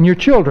effect on your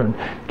children?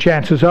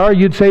 Chances are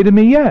you'd say to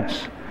me,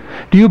 yes.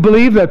 Do you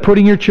believe that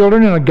putting your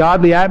children in a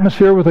godly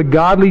atmosphere with a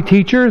godly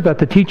teacher, that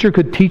the teacher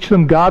could teach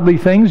them godly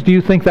things, do you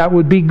think that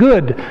would be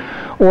good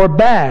or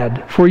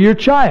bad for your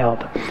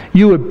child?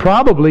 You would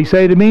probably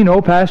say to me,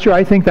 no, Pastor,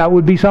 I think that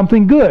would be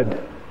something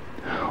good.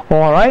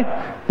 All right,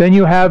 then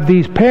you have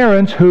these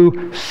parents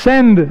who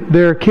send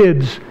their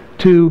kids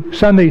to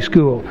Sunday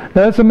school. Now,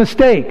 that's a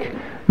mistake.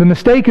 The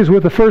mistake is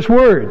with the first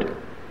word,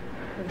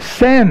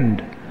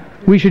 send.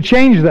 We should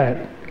change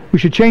that. We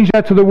should change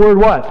that to the word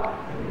what?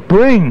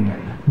 Bring.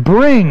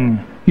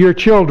 Bring your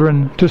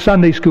children to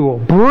Sunday school.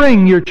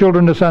 Bring your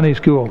children to Sunday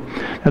school.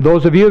 Now,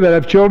 those of you that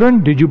have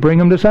children, did you bring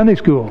them to Sunday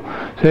school?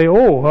 Say,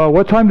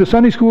 what time does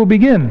Sunday school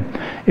begin?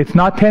 It's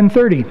not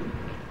 10:30.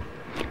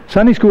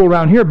 Sunday school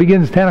around here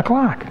begins 10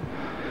 o'clock.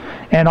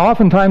 And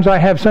oftentimes I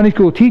have Sunday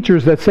school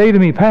teachers that say to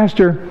me,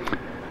 Pastor,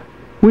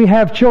 we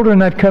have children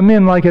that come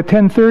in like at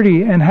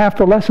 10:30 and half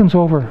the lesson's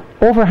over.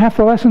 Over half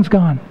the lesson's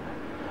gone.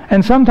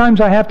 And sometimes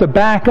I have to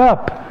back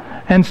up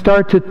and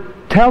start to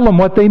tell them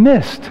what they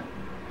missed.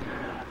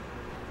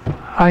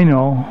 I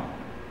know.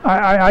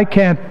 I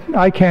can't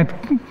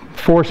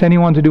force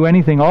anyone to do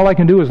anything. All I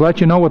can do is let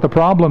you know what the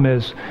problem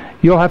is.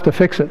 You'll have to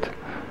fix it.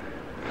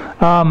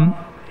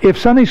 If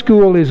Sunday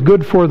school is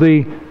good for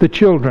the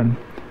children,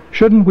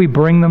 shouldn't we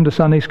bring them to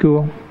Sunday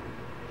school?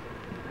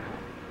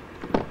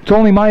 It's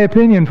only my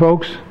opinion,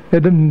 folks.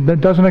 It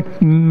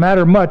doesn't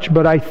matter much,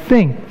 but I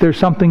think there's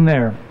something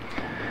there.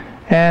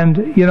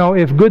 And,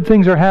 if good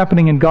things are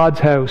happening in God's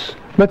house,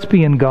 let's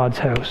be in God's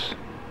house.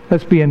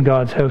 Let's be in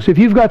God's house. If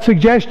you've got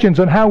suggestions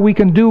on how we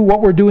can do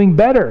what we're doing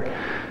better,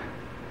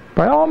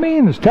 by all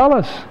means, tell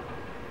us.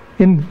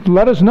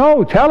 Let us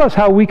know. Tell us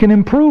how we can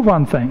improve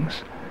on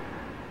things.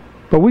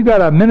 But we've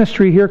got a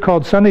ministry here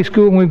called Sunday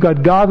School, and we've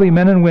got godly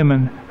men and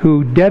women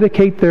who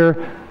dedicate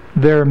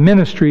their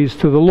ministries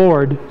to the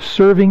Lord,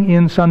 serving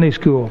in Sunday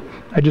school.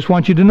 I just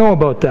want you to know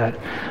about that.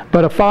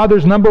 But a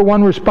father's number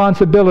one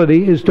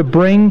responsibility is to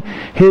bring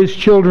his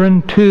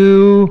children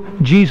to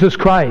Jesus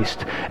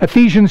Christ.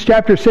 Ephesians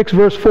chapter 6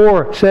 verse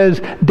 4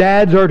 says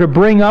dads are to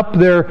bring up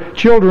their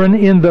children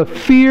in the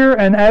fear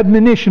and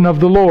admonition of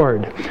the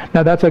Lord.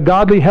 Now that's a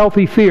godly,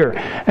 healthy fear.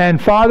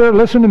 And father,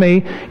 listen to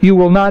me, you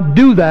will not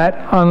do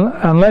that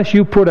unless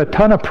you put a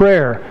ton of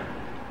prayer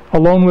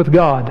alone with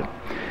God.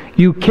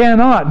 You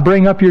cannot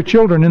bring up your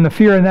children in the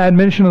fear and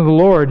admonition of the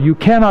Lord. You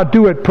cannot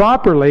do it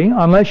properly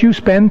unless you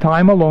spend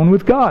time alone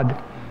with God.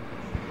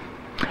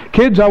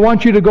 Kids, I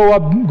want you to grow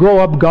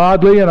up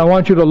godly, and I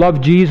want you to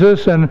love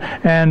Jesus, and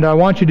I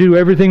want you to do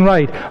everything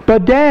right.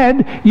 But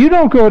Dad, you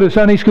don't go to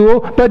Sunday school.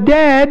 But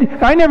Dad,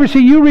 I never see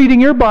you reading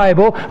your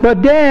Bible.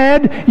 But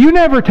Dad, you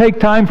never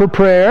take time for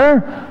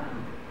prayer.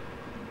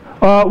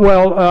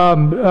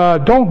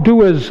 Don't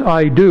do as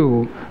I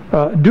do.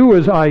 Do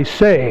as I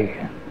say.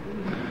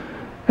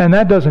 And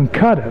that doesn't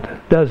cut it,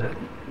 does it?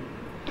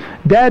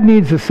 Dad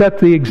needs to set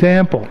the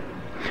example.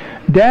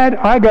 Dad,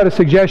 I got a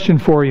suggestion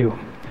for you.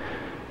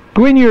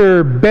 Go in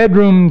your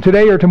bedroom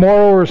today or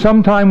tomorrow or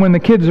sometime when the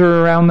kids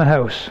are around the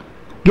house.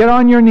 Get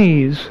on your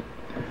knees,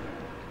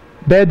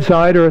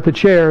 bedside or at the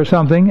chair or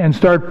something, and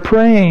start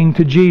praying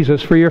to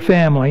Jesus for your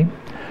family,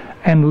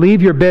 and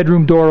leave your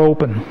bedroom door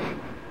open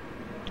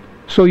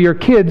so your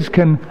kids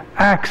can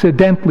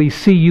accidentally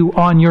see you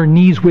on your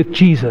knees with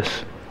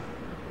Jesus.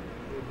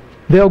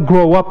 They'll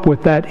grow up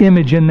with that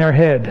image in their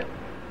head.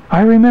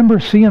 I remember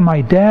seeing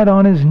my dad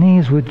on his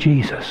knees with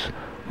Jesus.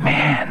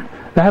 Man,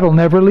 that'll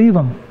never leave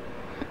them.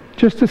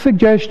 Just a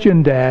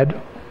suggestion,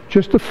 Dad.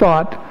 Just a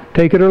thought.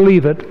 Take it or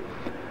leave it.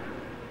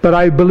 But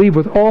I believe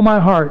with all my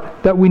heart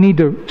that we need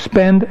to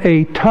spend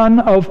a ton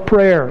of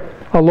prayer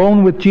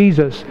alone with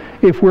Jesus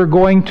if we're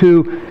going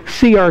to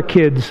see our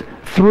kids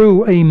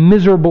through a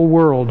miserable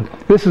world.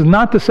 This is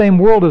not the same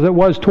world as it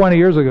was 20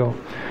 years ago.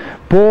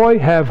 Boy,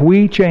 have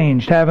we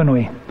changed, haven't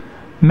we?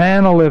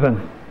 Man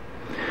a-living.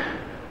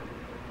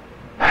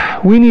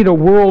 We need a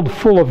world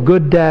full of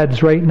good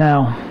dads right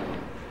now,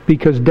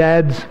 because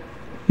dads,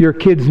 your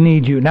kids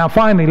need you. Now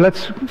finally,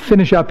 let's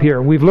finish up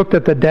here. We've looked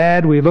at the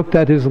dad, we looked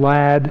at his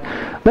lad.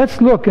 Let's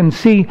look and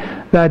see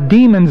that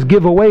demons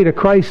give away to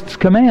Christ's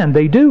command.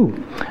 They do.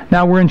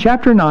 Now we're in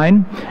chapter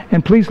 9,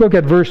 and please look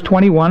at verse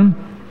 21.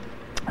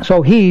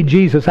 So he,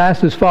 Jesus,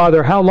 asked his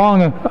father, how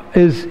long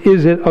is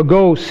it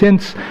ago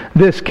since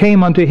this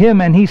came unto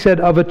him? And he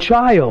said, of a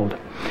child.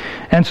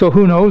 And so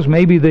who knows,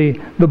 maybe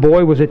the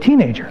boy was a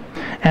teenager.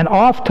 And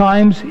oft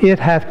times it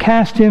hath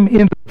cast him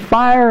into the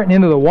fire and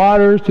into the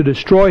waters to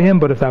destroy him.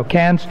 But if thou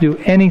canst do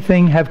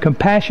anything, have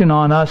compassion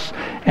on us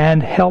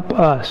and help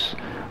us.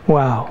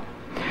 Wow.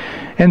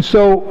 And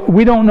so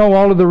we don't know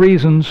all of the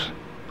reasons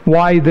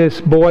why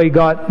this boy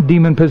got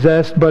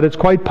demon-possessed, but it's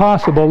quite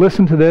possible,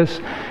 listen to this,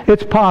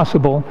 it's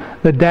possible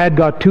that Dad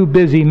got too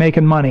busy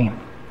making money,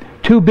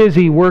 too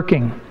busy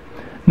working,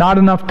 not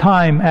enough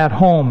time at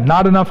home,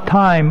 not enough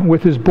time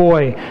with his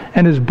boy.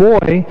 And his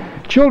boy,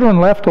 children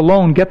left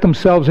alone get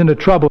themselves into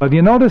trouble. Have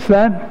you noticed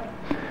that?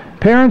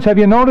 Parents, have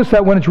you noticed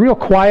that when it's real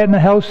quiet in the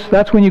house,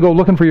 that's when you go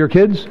looking for your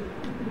kids?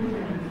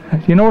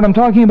 You know what I'm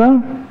talking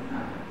about?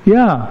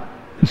 Yeah.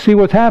 See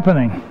what's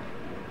happening.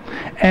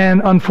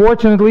 And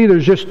unfortunately,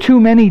 there's just too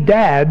many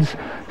dads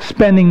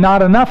spending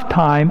not enough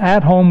time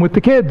at home with the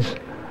kids.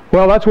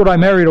 Well, that's what I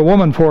married a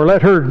woman for.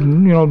 Let her,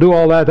 do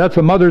all that. That's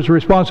a mother's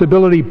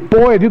responsibility.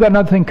 Boy, have you got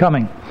nothing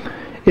coming.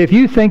 If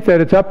you think that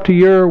it's up to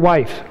your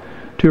wife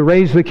to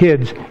raise the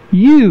kids,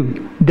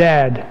 you,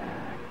 Dad,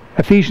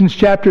 Ephesians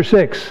chapter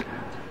 6,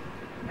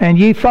 and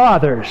ye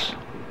fathers,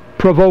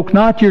 provoke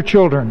not your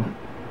children,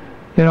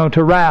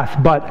 to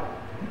wrath, but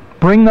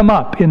bring them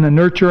up in the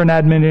nurture and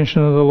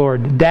admonition of the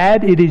Lord.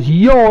 Dad, it is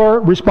your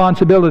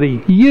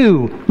responsibility.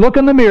 You, look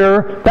in the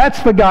mirror,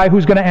 that's the guy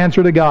who's going to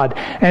answer to God.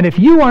 And if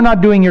you are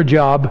not doing your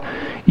job,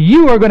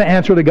 you are going to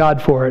answer to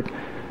God for it.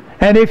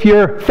 And if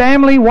your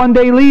family one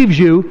day leaves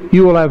you,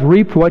 you will have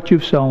reaped what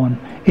you've sown.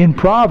 In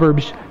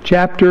Proverbs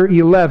chapter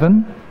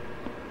 11,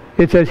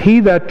 it says, he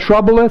that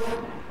troubleth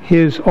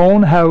his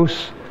own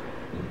house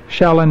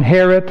shall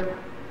inherit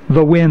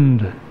the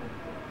wind.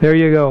 There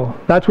you go.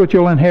 That's what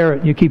you'll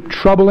inherit. You keep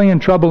troubling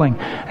and troubling.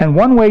 And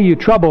one way you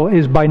trouble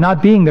is by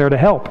not being there to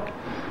help.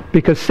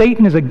 Because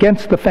Satan is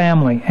against the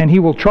family, and he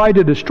will try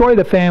to destroy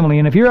the family.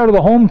 And if you're out of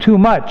the home too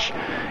much,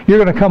 you're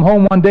going to come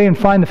home one day and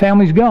find the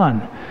family's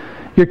gone.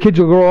 Your kids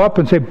will grow up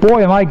and say,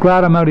 boy, am I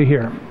glad I'm out of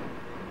here.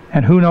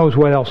 And who knows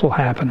what else will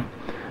happen.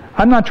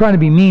 I'm not trying to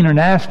be mean or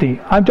nasty.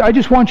 I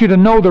just want you to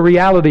know the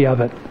reality of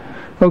it.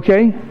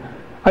 Okay?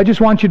 I just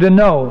want you to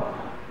know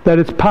that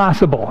it's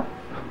possible.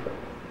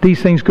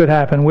 These things could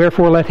happen.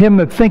 Wherefore let him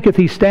that thinketh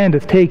he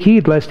standeth take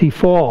heed lest he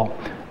fall.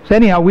 So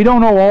anyhow, we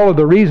don't know all of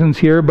the reasons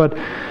here, but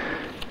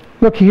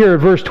look here at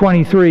verse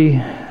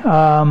 23.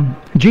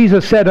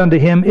 Jesus said unto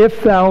him,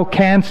 if thou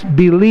canst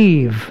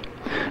believe.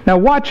 Now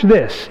watch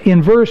this.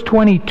 In verse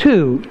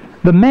 22,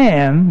 the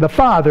man, the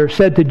father,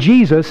 said to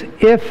Jesus,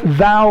 if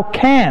thou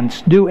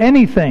canst do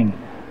anything.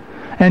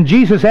 And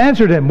Jesus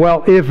answered him,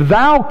 well, if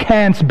thou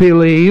canst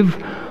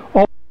believe,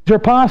 are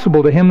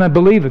possible to him that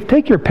believeth.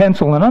 Take your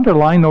pencil and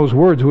underline those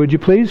words, would you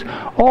please?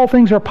 All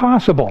things are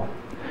possible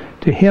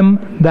to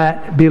him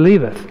that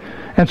believeth.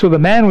 And so the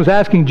man was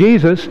asking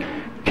Jesus,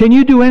 can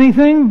you do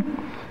anything?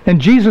 And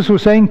Jesus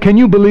was saying, can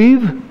you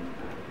believe?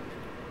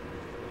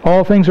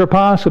 All things are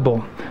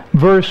possible.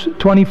 Verse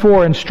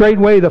 24, and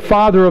straightway the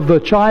father of the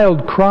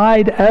child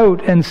cried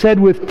out and said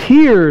with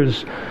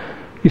tears,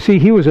 you see,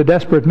 he was a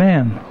desperate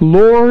man,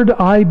 Lord,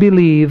 I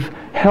believe,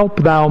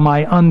 help thou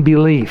my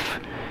unbelief.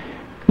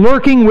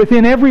 Lurking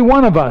within every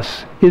one of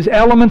us is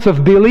elements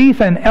of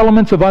belief and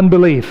elements of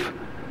unbelief.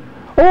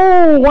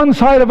 Oh, one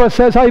side of us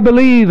says, I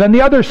believe, and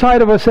the other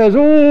side of us says,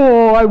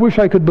 oh, I wish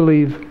I could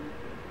believe.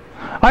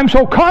 I'm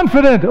so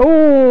confident.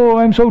 Oh,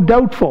 I'm so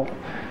doubtful.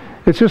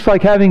 It's just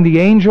like having the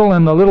angel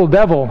and the little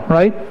devil,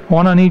 right?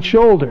 One on each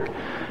shoulder.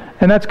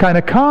 And that's kind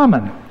of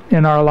common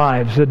in our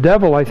lives. The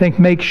devil, I think,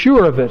 makes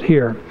sure of it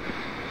here.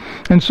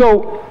 And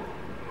so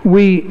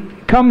we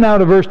come now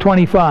to verse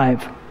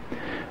 25.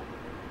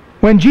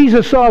 When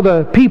Jesus saw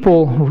the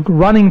people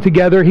running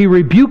together, he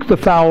rebuked the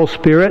foul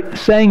spirit,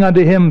 saying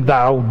unto him,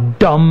 thou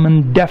dumb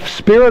and deaf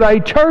spirit, I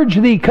charge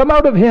thee, come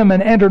out of him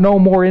and enter no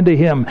more into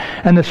him.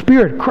 And the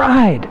spirit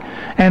cried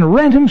and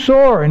rent him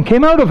sore and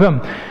came out of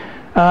him.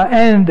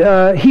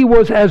 And he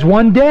was as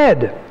one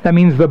dead. That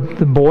means the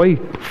boy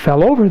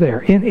fell over there,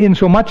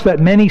 insomuch that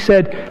many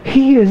said,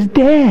 he is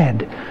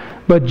dead.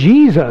 But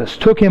Jesus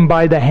took him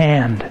by the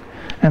hand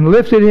and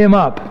lifted him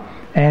up,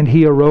 and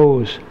he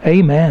arose.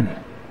 Amen.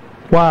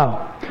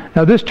 Wow.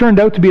 Now this turned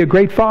out to be a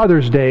great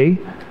Father's Day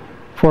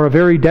for a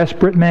very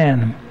desperate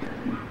man.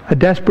 A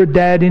desperate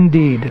dad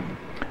indeed.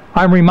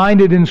 I'm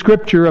reminded in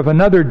Scripture of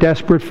another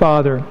desperate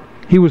father.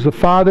 He was the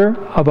father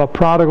of a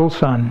prodigal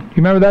son. You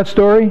remember that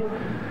story?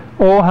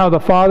 Oh, how the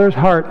father's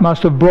heart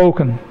must have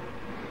broken.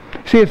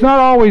 See, it's not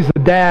always the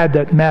dad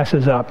that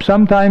messes up.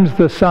 Sometimes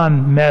the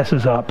son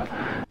messes up.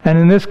 And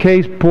in this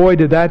case, boy,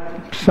 did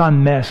that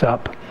son mess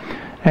up.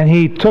 And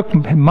he took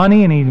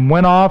money and he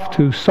went off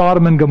to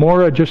Sodom and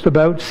Gomorrah, just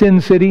about,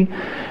 Sin City,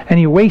 and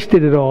he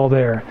wasted it all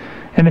there.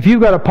 And if you've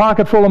got a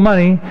pocket full of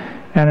money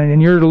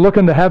and you're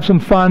looking to have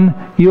some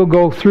fun, you'll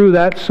go through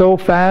that so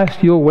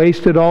fast, you'll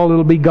waste it all,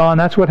 it'll be gone.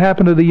 That's what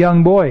happened to the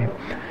young boy.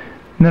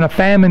 And then a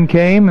famine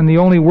came, and the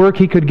only work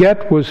he could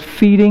get was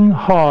feeding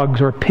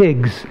hogs or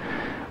pigs,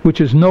 which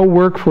is no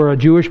work for a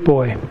Jewish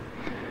boy.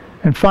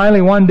 And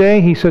finally one day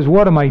he says,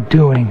 what am I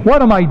doing?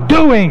 What am I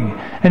doing?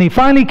 And he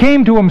finally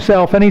came to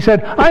himself and he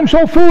said, I'm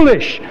so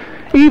foolish.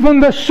 Even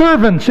the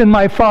servants in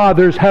my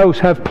Father's house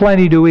have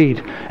plenty to eat.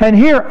 And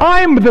here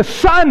I'm the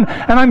son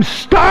and I'm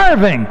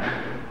starving.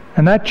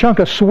 And that chunk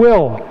of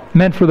swill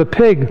meant for the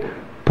pig,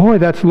 boy,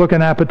 that's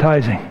looking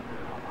appetizing.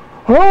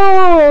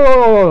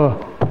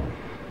 Oh!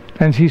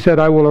 And she said,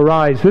 I will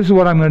arise. This is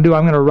what I'm going to do.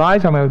 I'm going to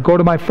rise. I'm going to go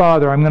to my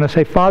father. I'm going to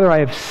say, Father, I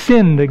have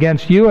sinned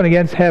against you and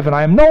against heaven.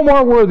 I am no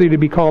more worthy to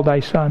be called thy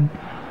son.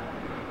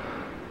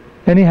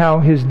 Anyhow,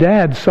 his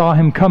dad saw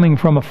him coming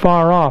from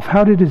afar off.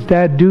 How did his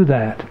dad do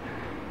that?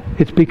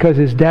 It's because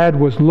his dad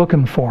was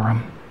looking for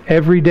him.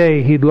 Every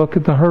day he'd look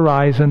at the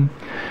horizon.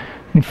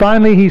 And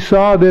finally he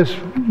saw this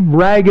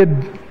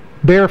ragged,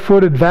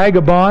 barefooted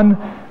vagabond,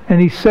 and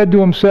he said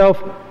to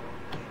himself,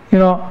 you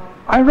know,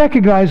 I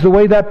recognize the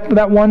way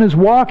that one is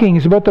walking.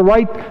 He's about the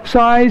right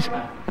size.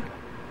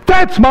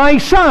 That's my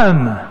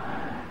son!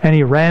 And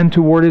he ran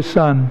toward his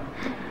son.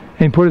 And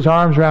he put his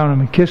arms around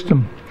him and kissed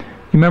him.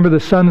 You remember the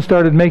son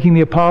started making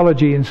the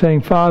apology and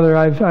saying, Father,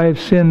 I've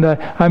sinned.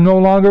 I'm no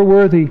longer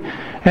worthy.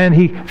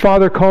 And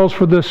Father calls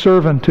for the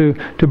servant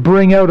to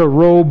bring out a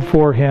robe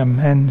for him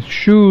and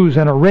shoes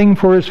and a ring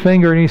for his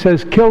finger. And he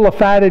says, kill the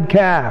fatted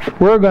calf.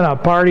 We're going to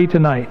party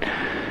tonight.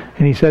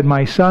 And he said,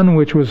 my son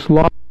which was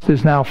lost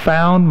is now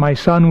found. My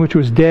son which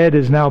was dead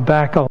is now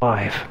back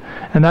alive.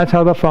 And that's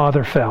how the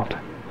Father felt.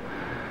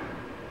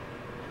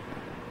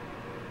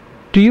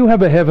 Do you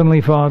have a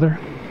heavenly Father?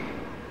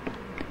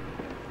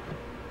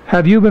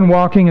 Have you been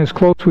walking as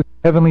close with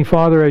Heavenly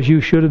Father as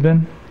you should have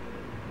been?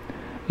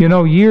 You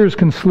know, years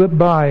can slip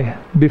by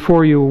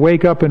before you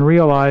wake up and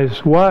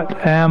realize,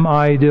 what am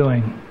I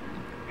doing?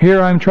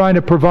 Here I'm trying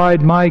to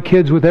provide my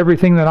kids with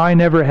everything that I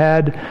never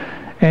had,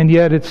 and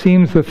yet it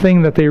seems the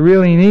thing that they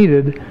really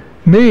needed,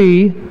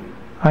 me,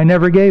 I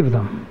never gave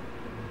them.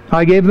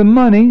 I gave them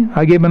money.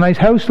 I gave them a nice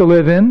house to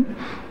live in.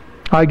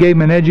 I gave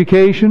them an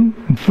education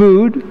and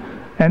food,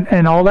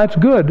 and all that's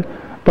good.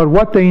 But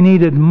what they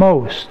needed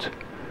most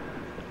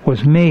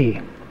was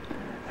me,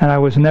 and I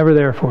was never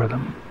there for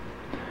them.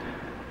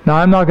 Now,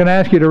 I'm not going to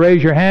ask you to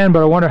raise your hand,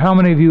 but I wonder how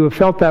many of you have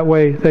felt that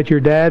way, that your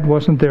dad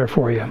wasn't there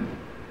for you.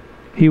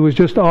 He was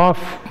just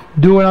off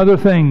doing other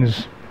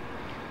things.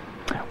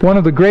 One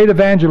of the great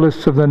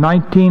evangelists of the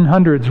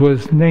 1900s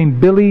was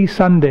named Billy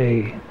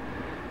Sunday,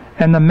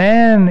 and the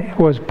man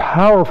was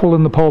powerful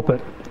in the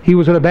pulpit. He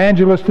was an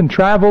evangelist and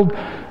traveled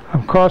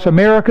across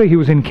America. He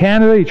was in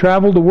Canada. He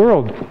traveled the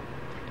world.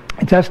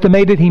 It's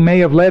estimated he may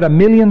have led 1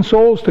 million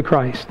souls to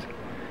Christ.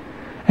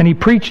 And he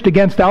preached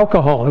against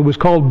alcohol. It was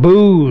called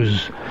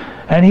booze.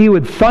 And he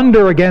would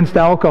thunder against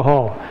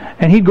alcohol.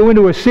 And he'd go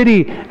into a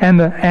city,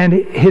 and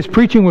his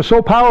preaching was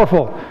so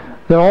powerful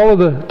that all of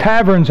the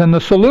taverns and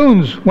the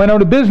saloons went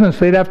out of business.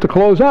 They'd have to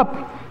close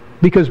up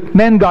because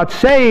men got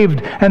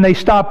saved and they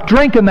stopped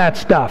drinking that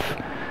stuff.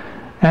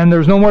 And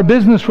there's no more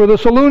business for the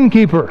saloon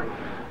keeper.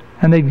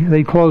 And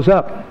they'd close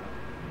up.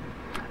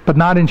 But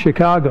not in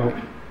Chicago.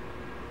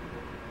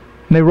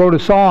 And they wrote a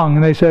song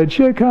and they said,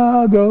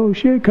 Chicago,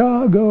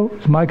 Chicago.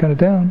 It's my kind of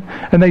town.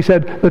 And they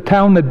said, the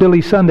town that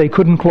Billy Sunday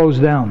couldn't close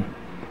down.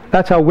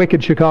 That's how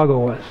wicked Chicago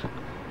was.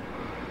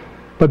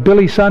 But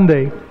Billy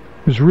Sunday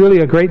was really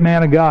a great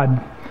man of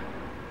God.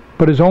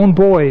 But his own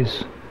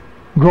boys,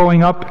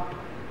 growing up,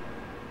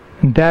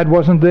 and Dad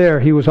wasn't there.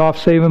 He was off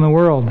saving the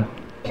world.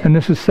 And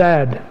this is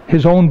sad.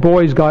 His own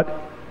boys got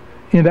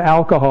into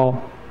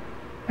alcohol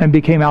and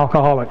became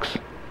alcoholics.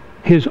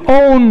 His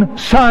own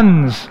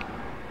sons.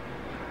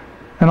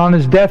 And on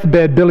his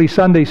deathbed, Billy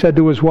Sunday said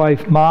to his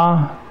wife,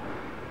 Ma,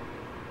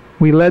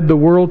 we led the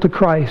world to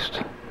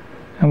Christ,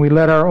 and we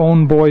let our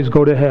own boys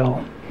go to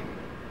hell.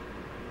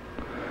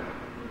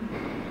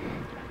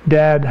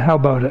 Dad, how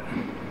about it?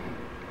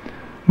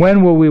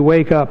 When will we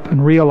wake up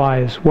and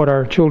realize what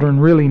our children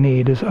really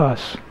need is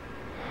us?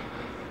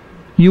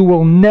 You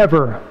will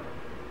never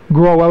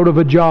grow out of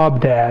a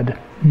job, Dad.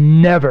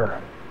 Never.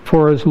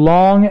 For as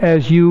long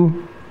as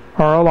you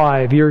are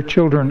alive, your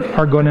children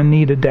are going to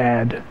need a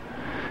dad.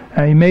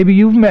 Maybe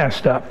you've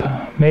messed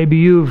up. Maybe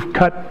you've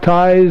cut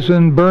ties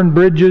and burned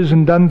bridges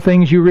and done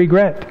things you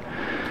regret.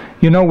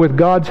 You know, with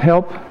God's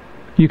help,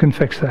 you can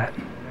fix that.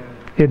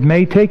 It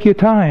may take you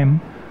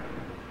time,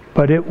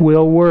 but it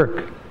will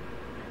work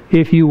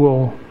if you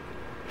will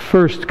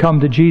first come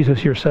to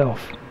Jesus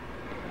yourself.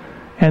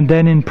 And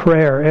then in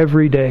prayer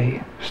every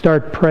day,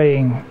 start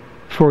praying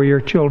for your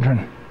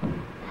children.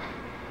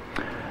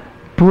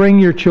 Bring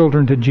your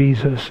children to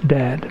Jesus,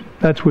 Dad.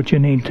 That's what you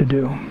need to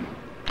do.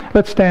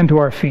 Let's stand to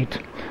our feet.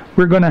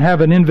 We're going to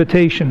have an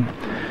invitation.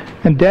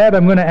 And Dad,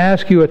 I'm going to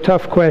ask you a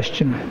tough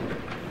question.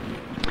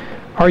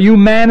 Are you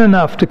man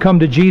enough to come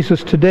to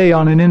Jesus today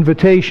on an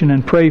invitation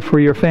and pray for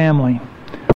your family?